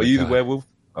that? Are you the werewolf?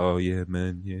 Oh yeah,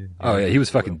 man. Yeah. Oh yeah, he was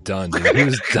fucking done, dude. He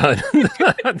was done.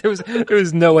 there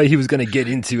was no way he was going to get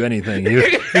into anything. He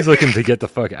was looking to get the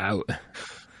fuck out.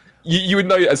 You would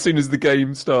know as soon as the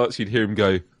game starts. You'd hear him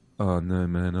go, "Oh no,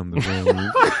 man, I'm the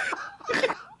werewolf."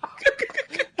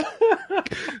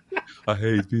 I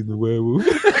hate being the werewolf.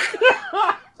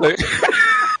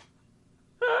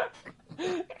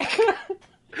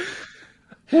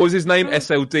 What was his name?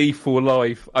 SLD for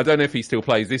life. I don't know if he still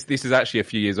plays. This is actually a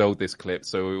few years old, this clip,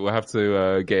 so we'll have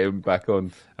to get him back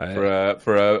on for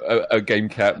a Game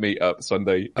Cat meetup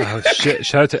Sunday. Oh shit!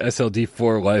 Shout out to SLD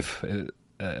for life.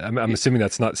 I'm assuming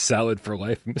that's not salad for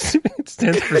life. I'm assuming it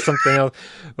stands for something else.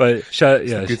 But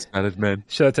good salad, man.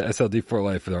 Shout out to SLD for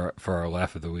life for our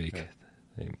laugh of the week.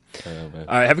 Yeah. All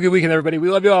right, have a good weekend, everybody. We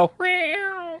love you all.